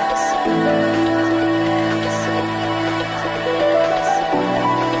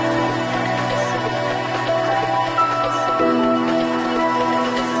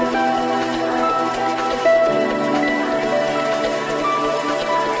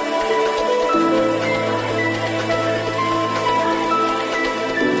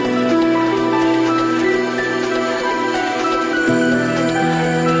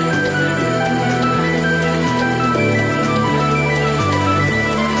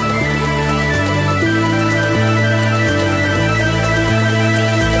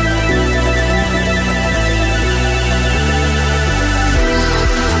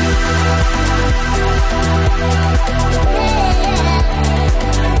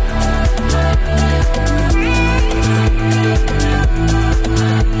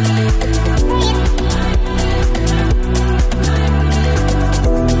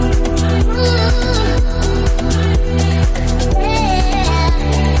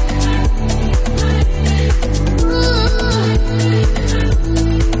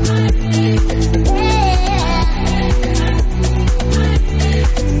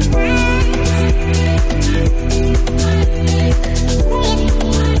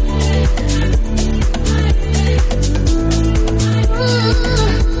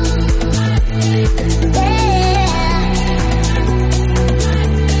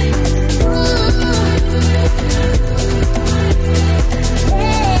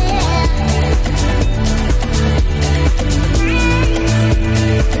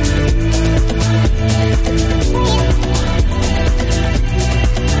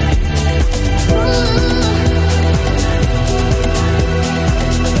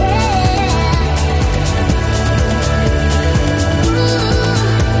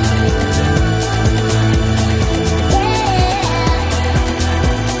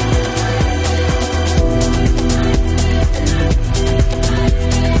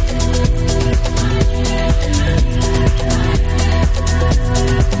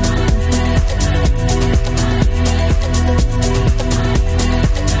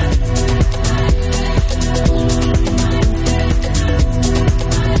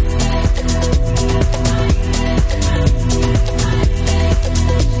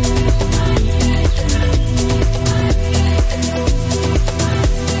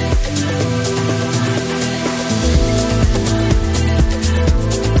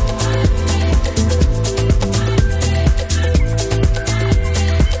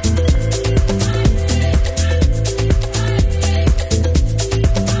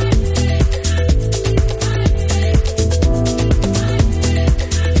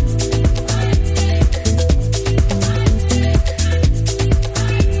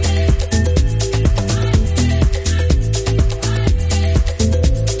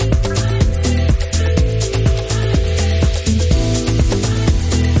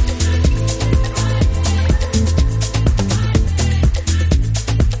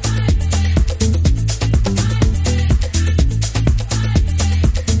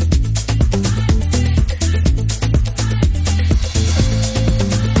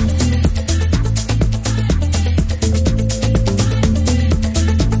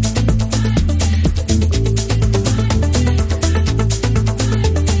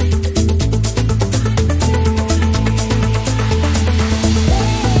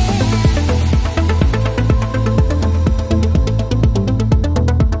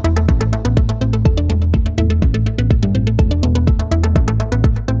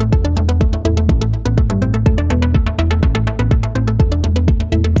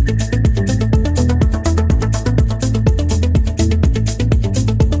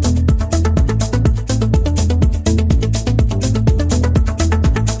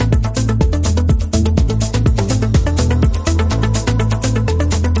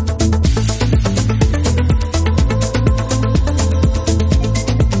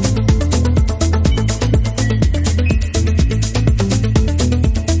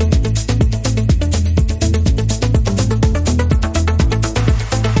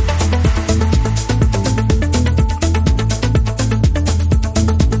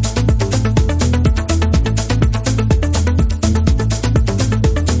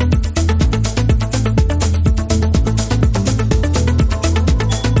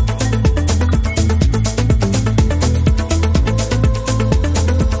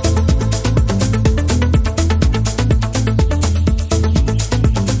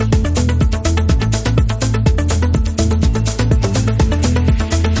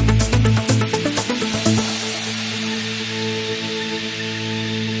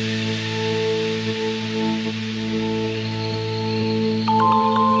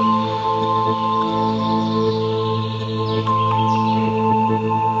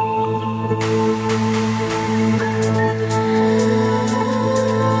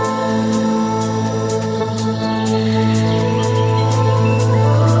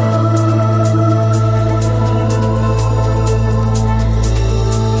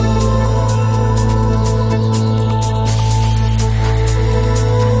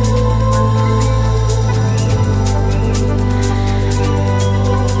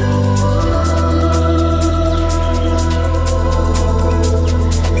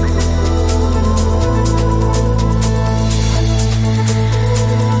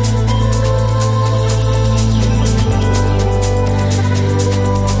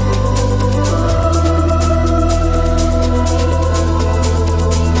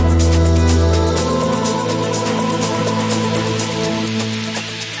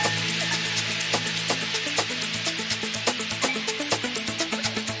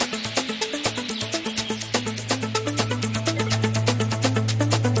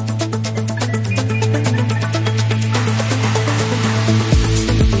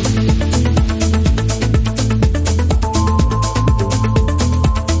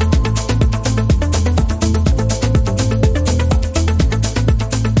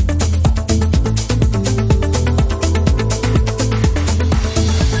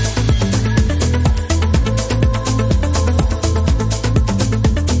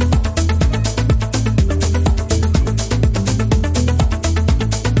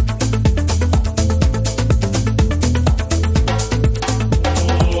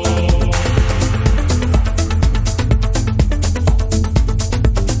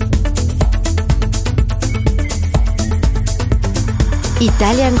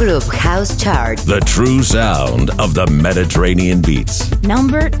 Italian Groove House Chart. The true sound of the Mediterranean beats.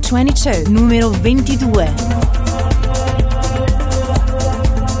 Number 22, numero 22.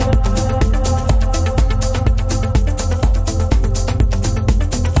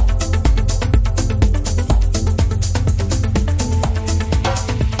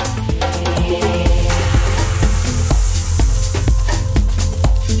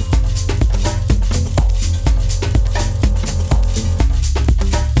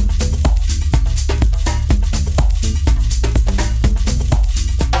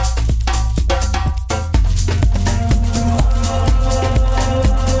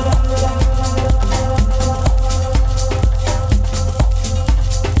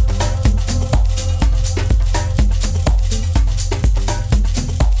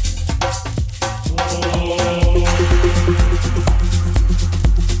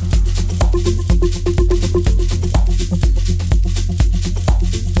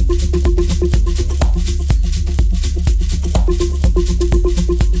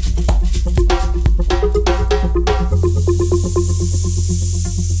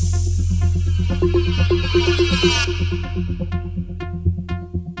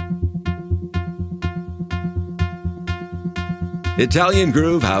 Italian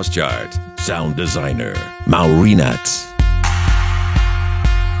Groove House Chart. Sound designer, Maurinat.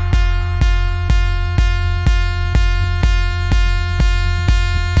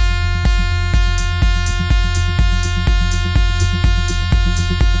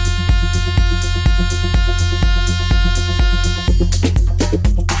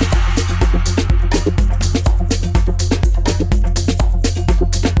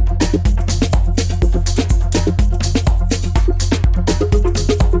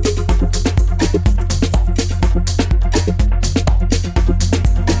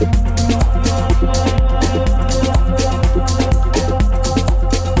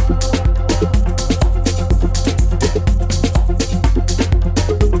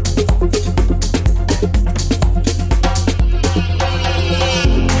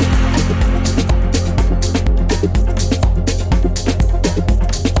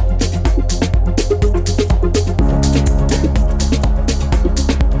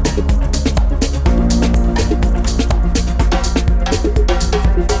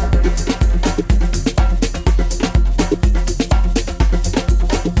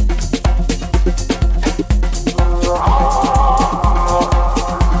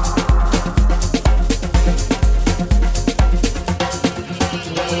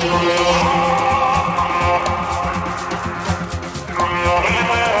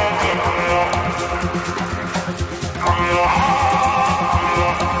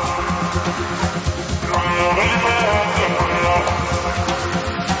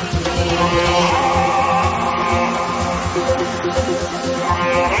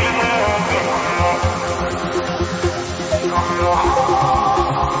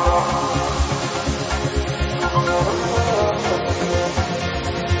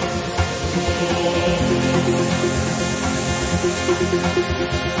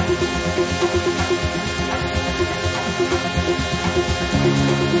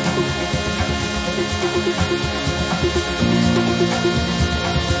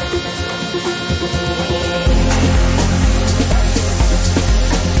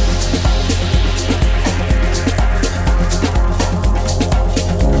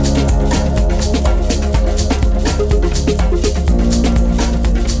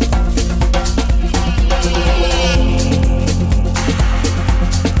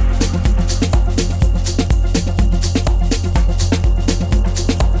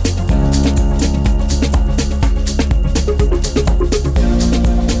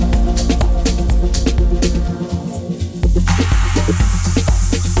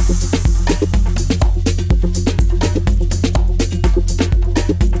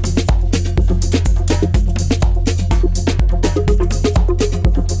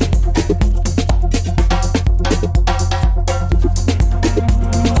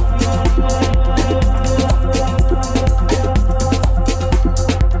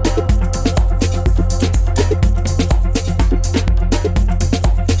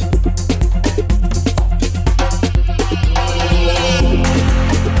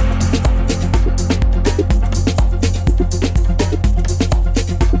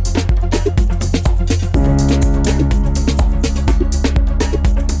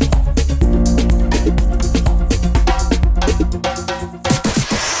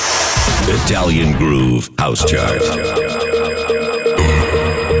 Italian Groove House Chart.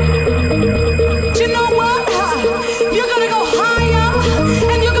 You know what? You're gonna go higher,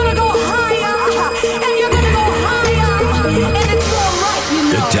 and you're gonna go higher, and you're gonna go higher, and it's alright.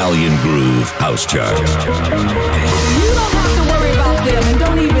 Groove House Chart. You don't have to worry about them and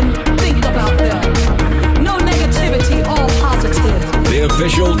don't even think about them. No negativity, all positive. The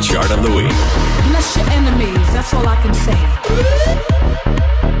official chart of the week. Bless your enemies, that's all I can say.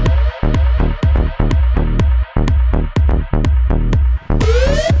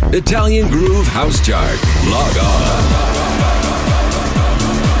 Italian Groove House Chart. Log on.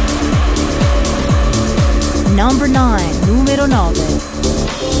 Number 9, numero 9.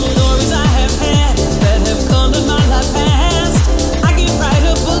 Stories I have had that have come in my life past. I can write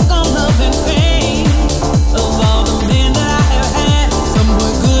a book on love and pain. Of all the men that I have had, some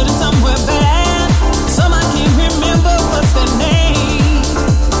were good and some were bad. Some I can't remember what's their name.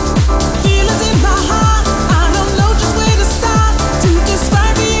 Feelings in my heart, I don't know just where to start to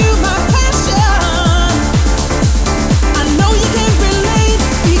describe to you my passion. I know you can't relate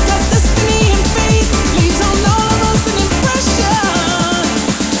because destiny and fate leaves on all of us an impression.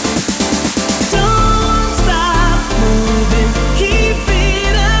 Don't stop moving, keep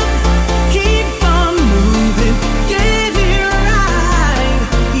it up, keep on moving, get it right.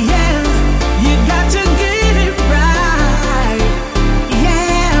 Yeah, you got to get it right.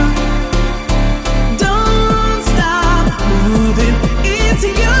 Yeah, don't stop moving into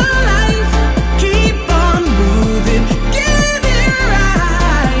your life. Keep on moving, get it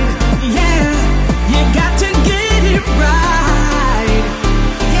right. Yeah, you got to get it right.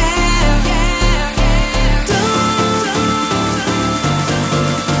 Yeah, don't get it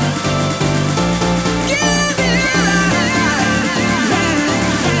right. Get it right.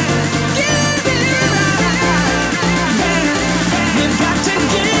 You got to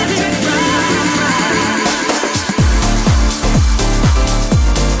get it right.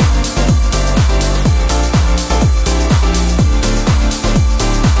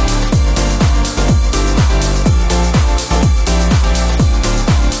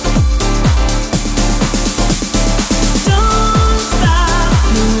 Don't stop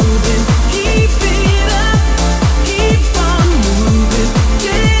moving, keep it up, keep on moving,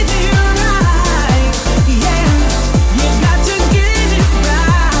 get it right. Yeah, you got to get it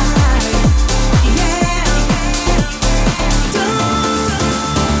right. Yeah,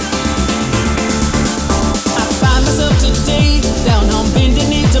 I find myself today down on bending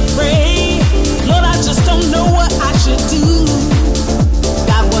knee to pray. Lord, I just don't know what I should do.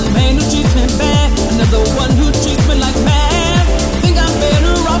 Got one man who treats me bad, another one who treats me like mad. Think I'm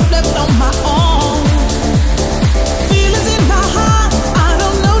better off left on my own. Feelings in my heart, I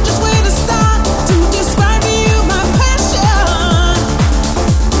don't know just where to start to describe to you my passion.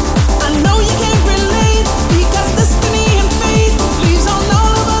 I know you can't relate because destiny and fate leaves on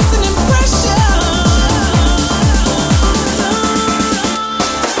all of us an impression.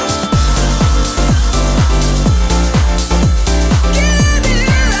 Get it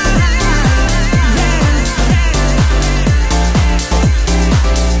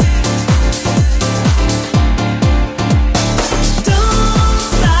Don't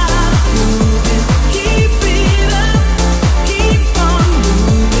stop moving, keep it up, keep on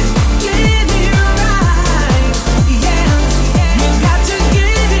moving, get it right. Yeah, you got to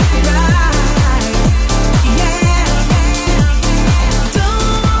get it right. Yeah,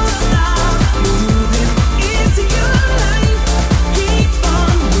 don't stop moving into your life. Keep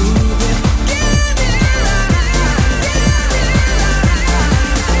on moving, get it right.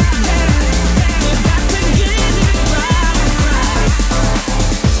 Yeah, you got to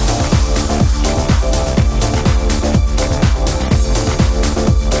get it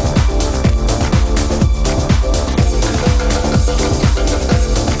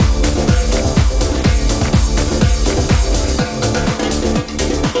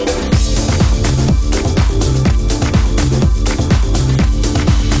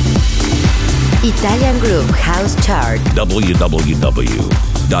Italian Groove House Chart.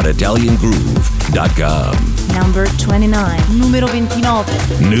 www.italiangroove.com. Number 29, numero 29.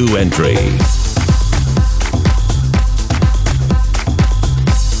 New entry.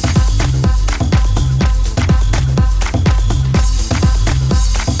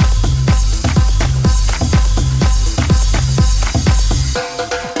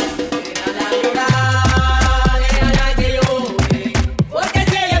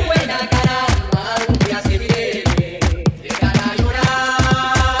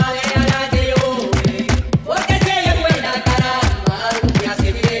 Porque si ella es buena, caramba, ya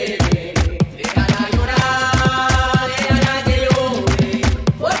se viene.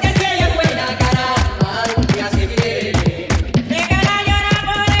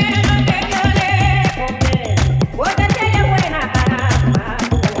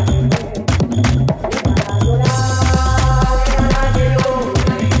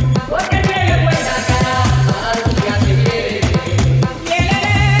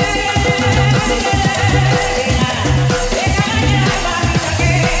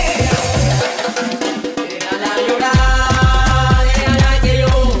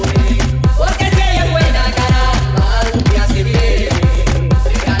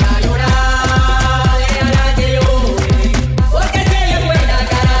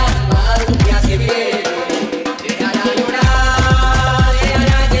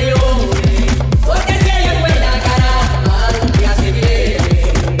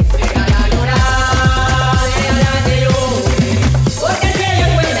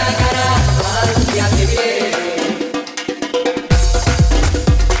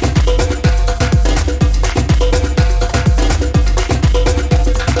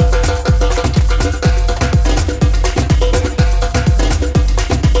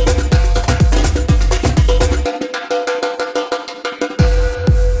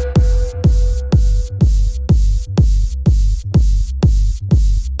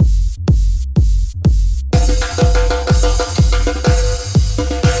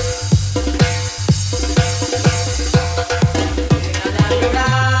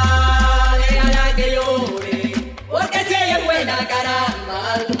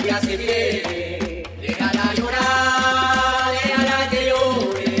 algo que hace bien. Déjala llorar, déjala que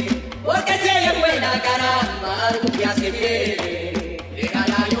llore, porque si ella es buena, caramba, algo que hace bien.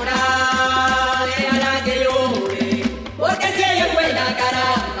 Déjala llorar, déjala que llore, porque si ella es buena,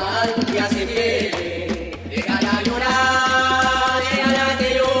 caramba, algo que hace bien. Déjala llorar, déjala que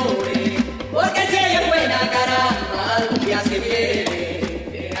llore, porque si ella es buena, caramba, algo que hace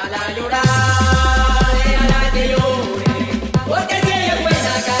bien. Déjala llorar.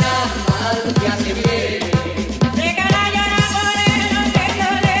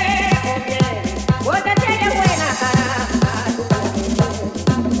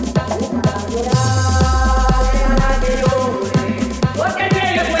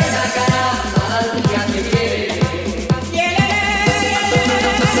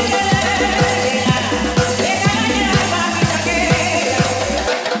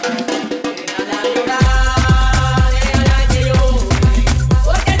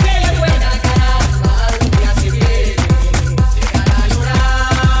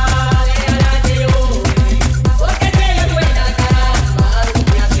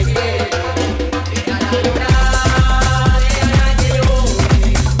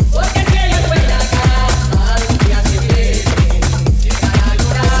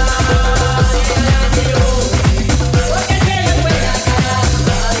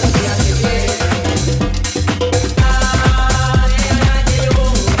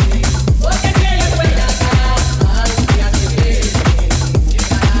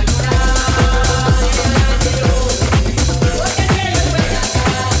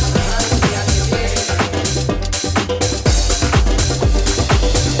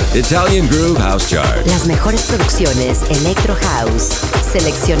 Italian Groove House Chart. Las mejores producciones Electro House,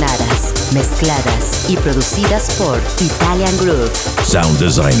 seleccionadas, mezcladas y producidas por Italian Groove. Sound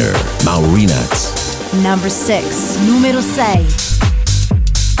designer, Maurinats. Number 6. Número 6.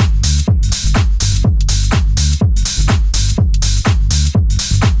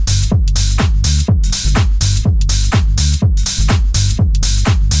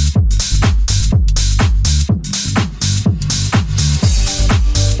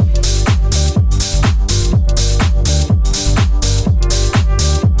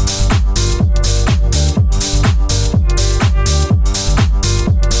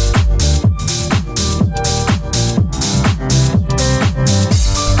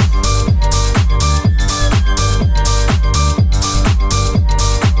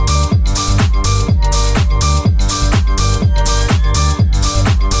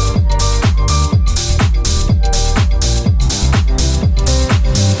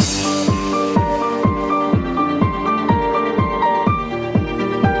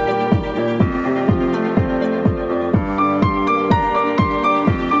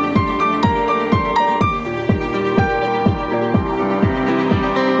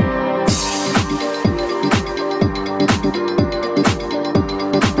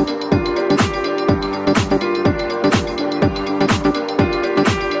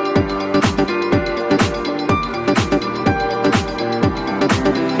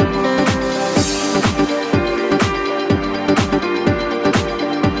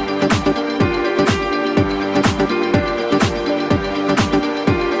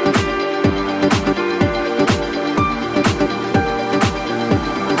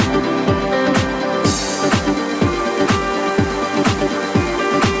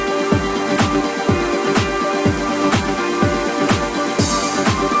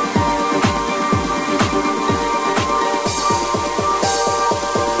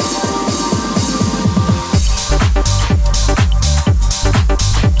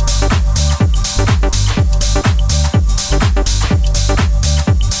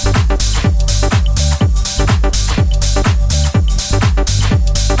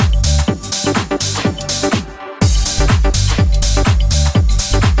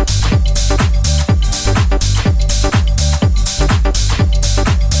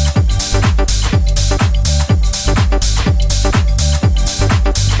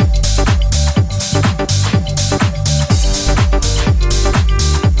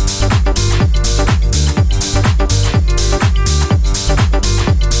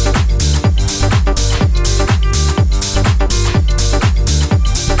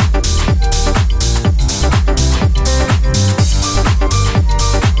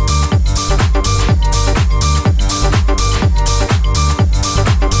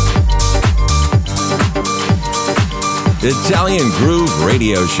 Italian Groove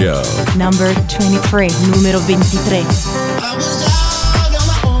Radio Show. Number 23, número 23.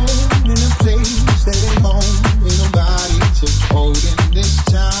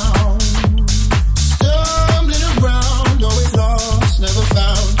 Never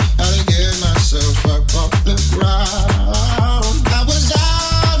found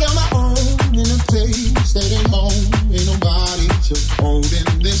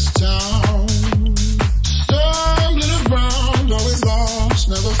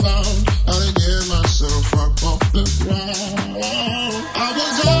found how to get myself up off the ground. I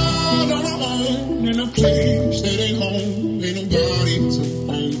was all on my own in a place that ain't home. Ain't nobody to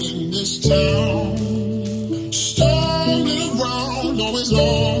own in this town. Stumbling around, always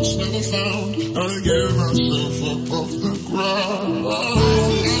lost, never found how to get myself up off the ground. I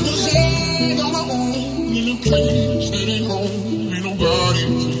was all on my own in a place that ain't home. Ain't nobody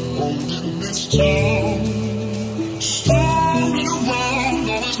to own in this town. Stumbling around,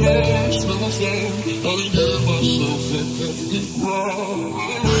 always lost, never found how to get myself up off the ground. I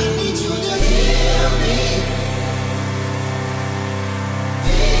need you to hear me.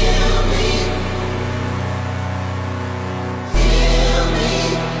 Feel me.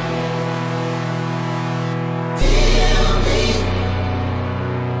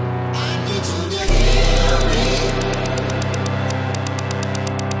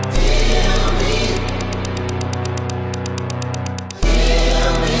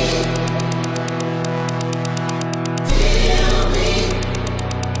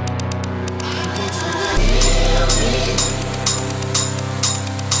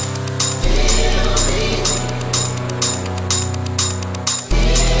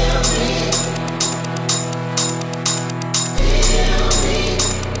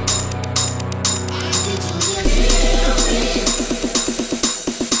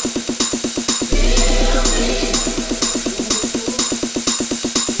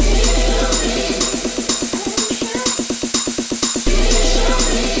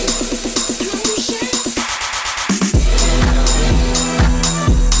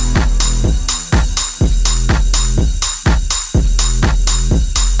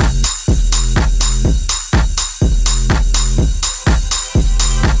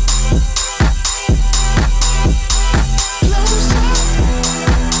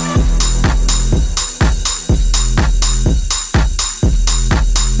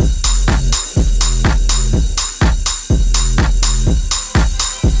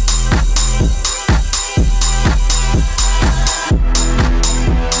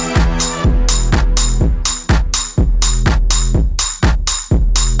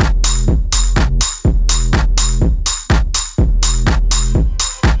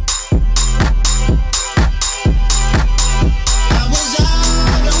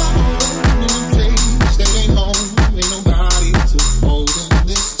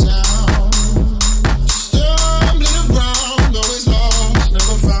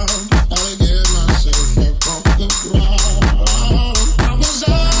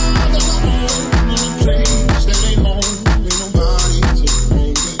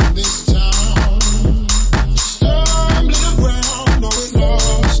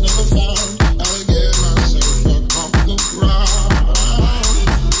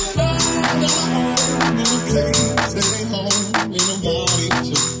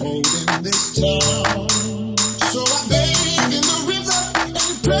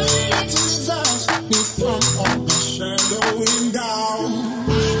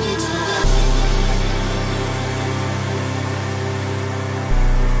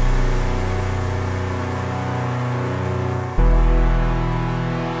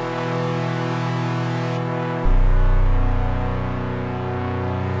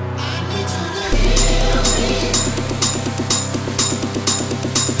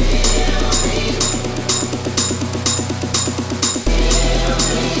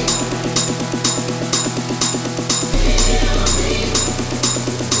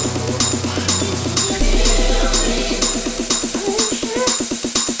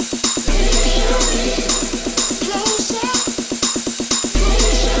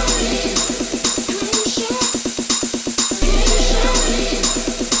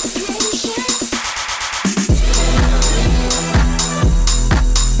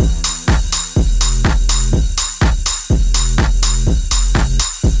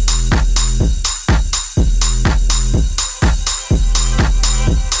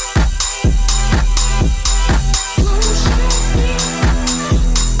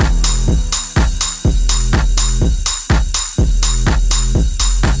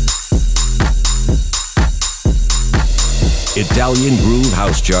 Italian Groove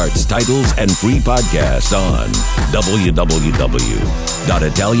House Charts, titles, and free podcast on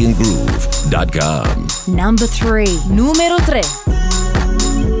www.italiangroove.com. Number 3. Numero 3.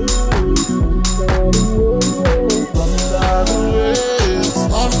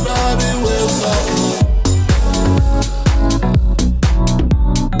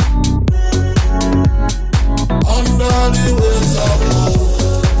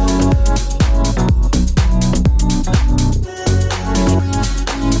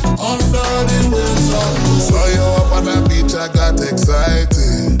 Saw you up on the beach, I got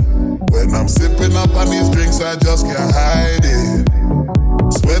excited. drinks, I just can't hide it.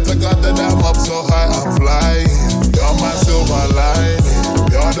 Swear to God that I'm up so high, I'm flying. You're my silver lining,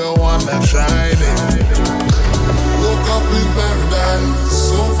 you're the one that's shining. Woke up in paradise,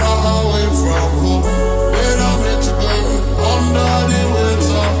 so far away from home. When I met you, girl, under the waves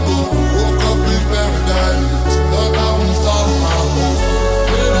of gold. Woke up in paradise, thought I was on my own.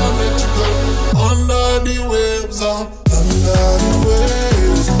 When I met you, girl, under the waves of, under the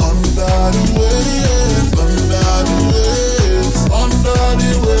waves, under the waves, under the waves, under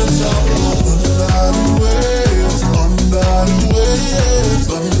the waves of gold. Under the waves, under the waves,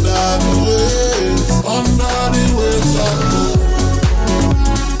 under the waves, under the waves of gold.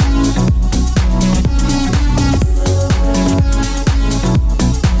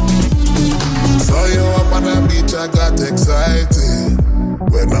 Saw you up on the beach, I got excited.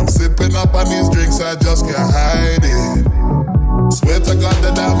 When I'm sipping up on these drinks, I just can't hide it. Swear to God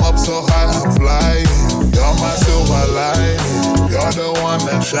that I'm up so high, I'm flying. You're my silver lining, you're the one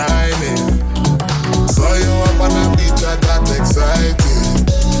that's shining. Saw you up on the beach, I got excited.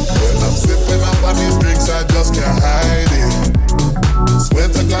 When I'm sipping up on these drinks, I just can't hide it. Swear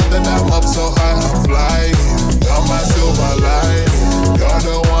to God that I'm up so high, I'm flying. You're my silver lining, you're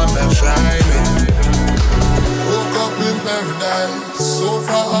the one that's shining. Woke up in paradise, so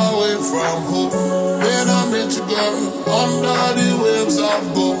far away from home. Then I met you, girl, under the waves of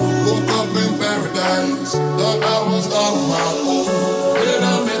gold. Woke up in paradise, thought I was on my own. Then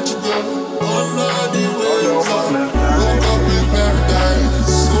I met you, girl, under the waves of gold. Woke up in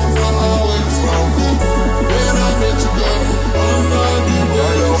paradise, so far away from home. Then I met you, girl, under the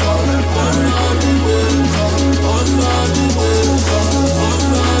waves of, under the waves of, under the waves of,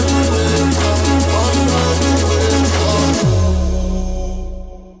 under the waves of, under the waves of.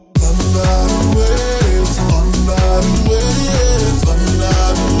 Under the waves, under the waves, under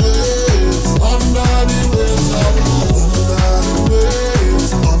the waves, under the waves of gold. Under the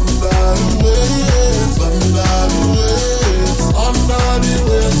waves, under the waves, under the waves, under the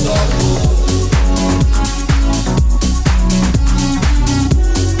waves of gold.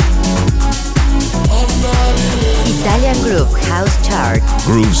 Italian Group House Chart.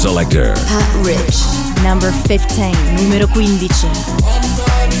 Groove Selector. Pat Rich. Number 15, numero 15.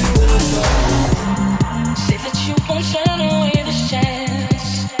 Say that you won't turn away this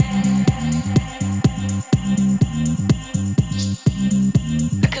chance.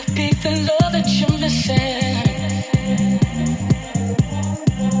 I could be the love that you're missing.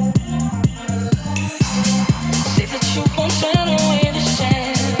 Say that you won't turn away this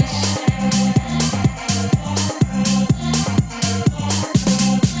chance.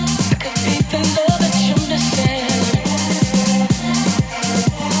 I could be the love that you're missing.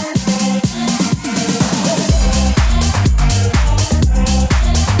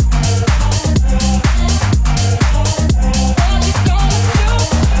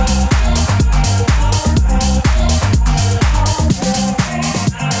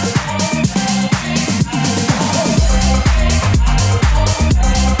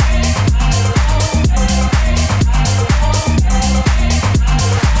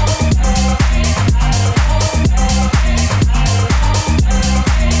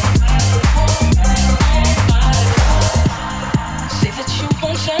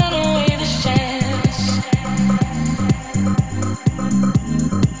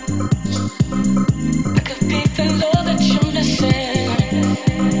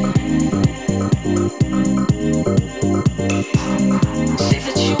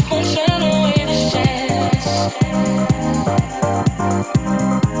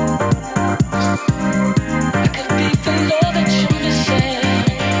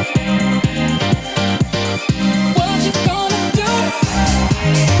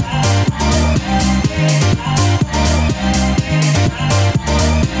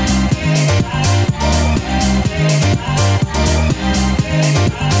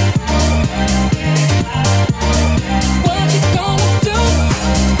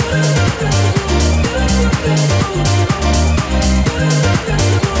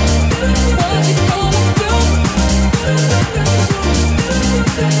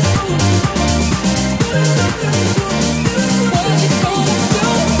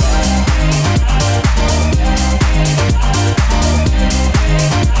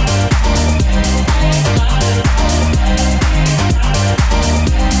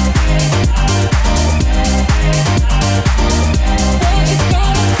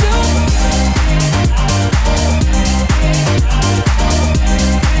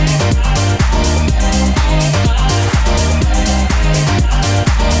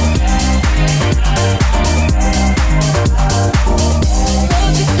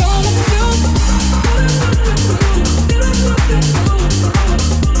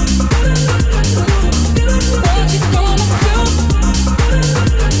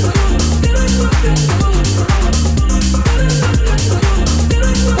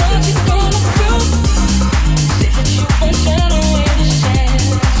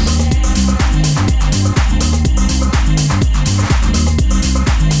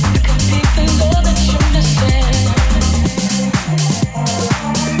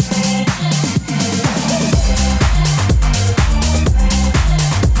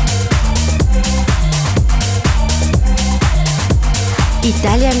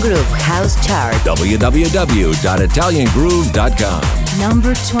 Italian Groove House Chart. www.italiangroove.com.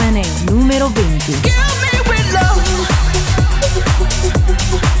 Number 20, numero 20.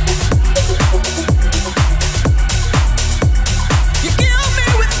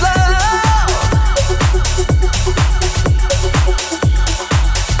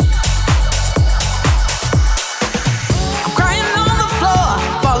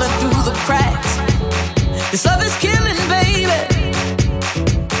 This love is killing, baby.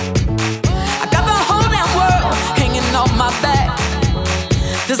 I got the whole damn world hanging on my back.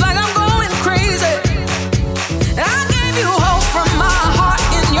 Just like I'm going crazy. And I gave you hope from my heart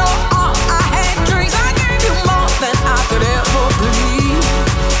in your arms. I had dreams. I gave you more than I could ever believe.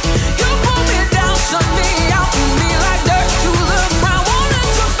 You pulled me down, shut me out, and me like dirt to the ground. Wanted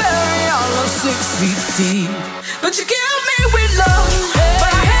to bury all of 6 feet deep, but you killed me with love.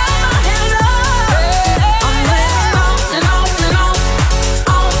 But I held my hand up.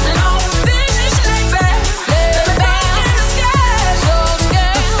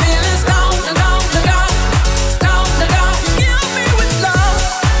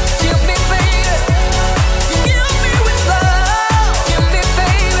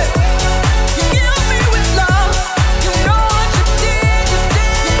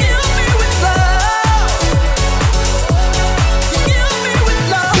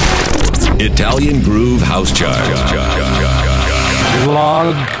 Italian Groove House Chart.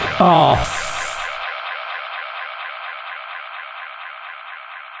 Log off.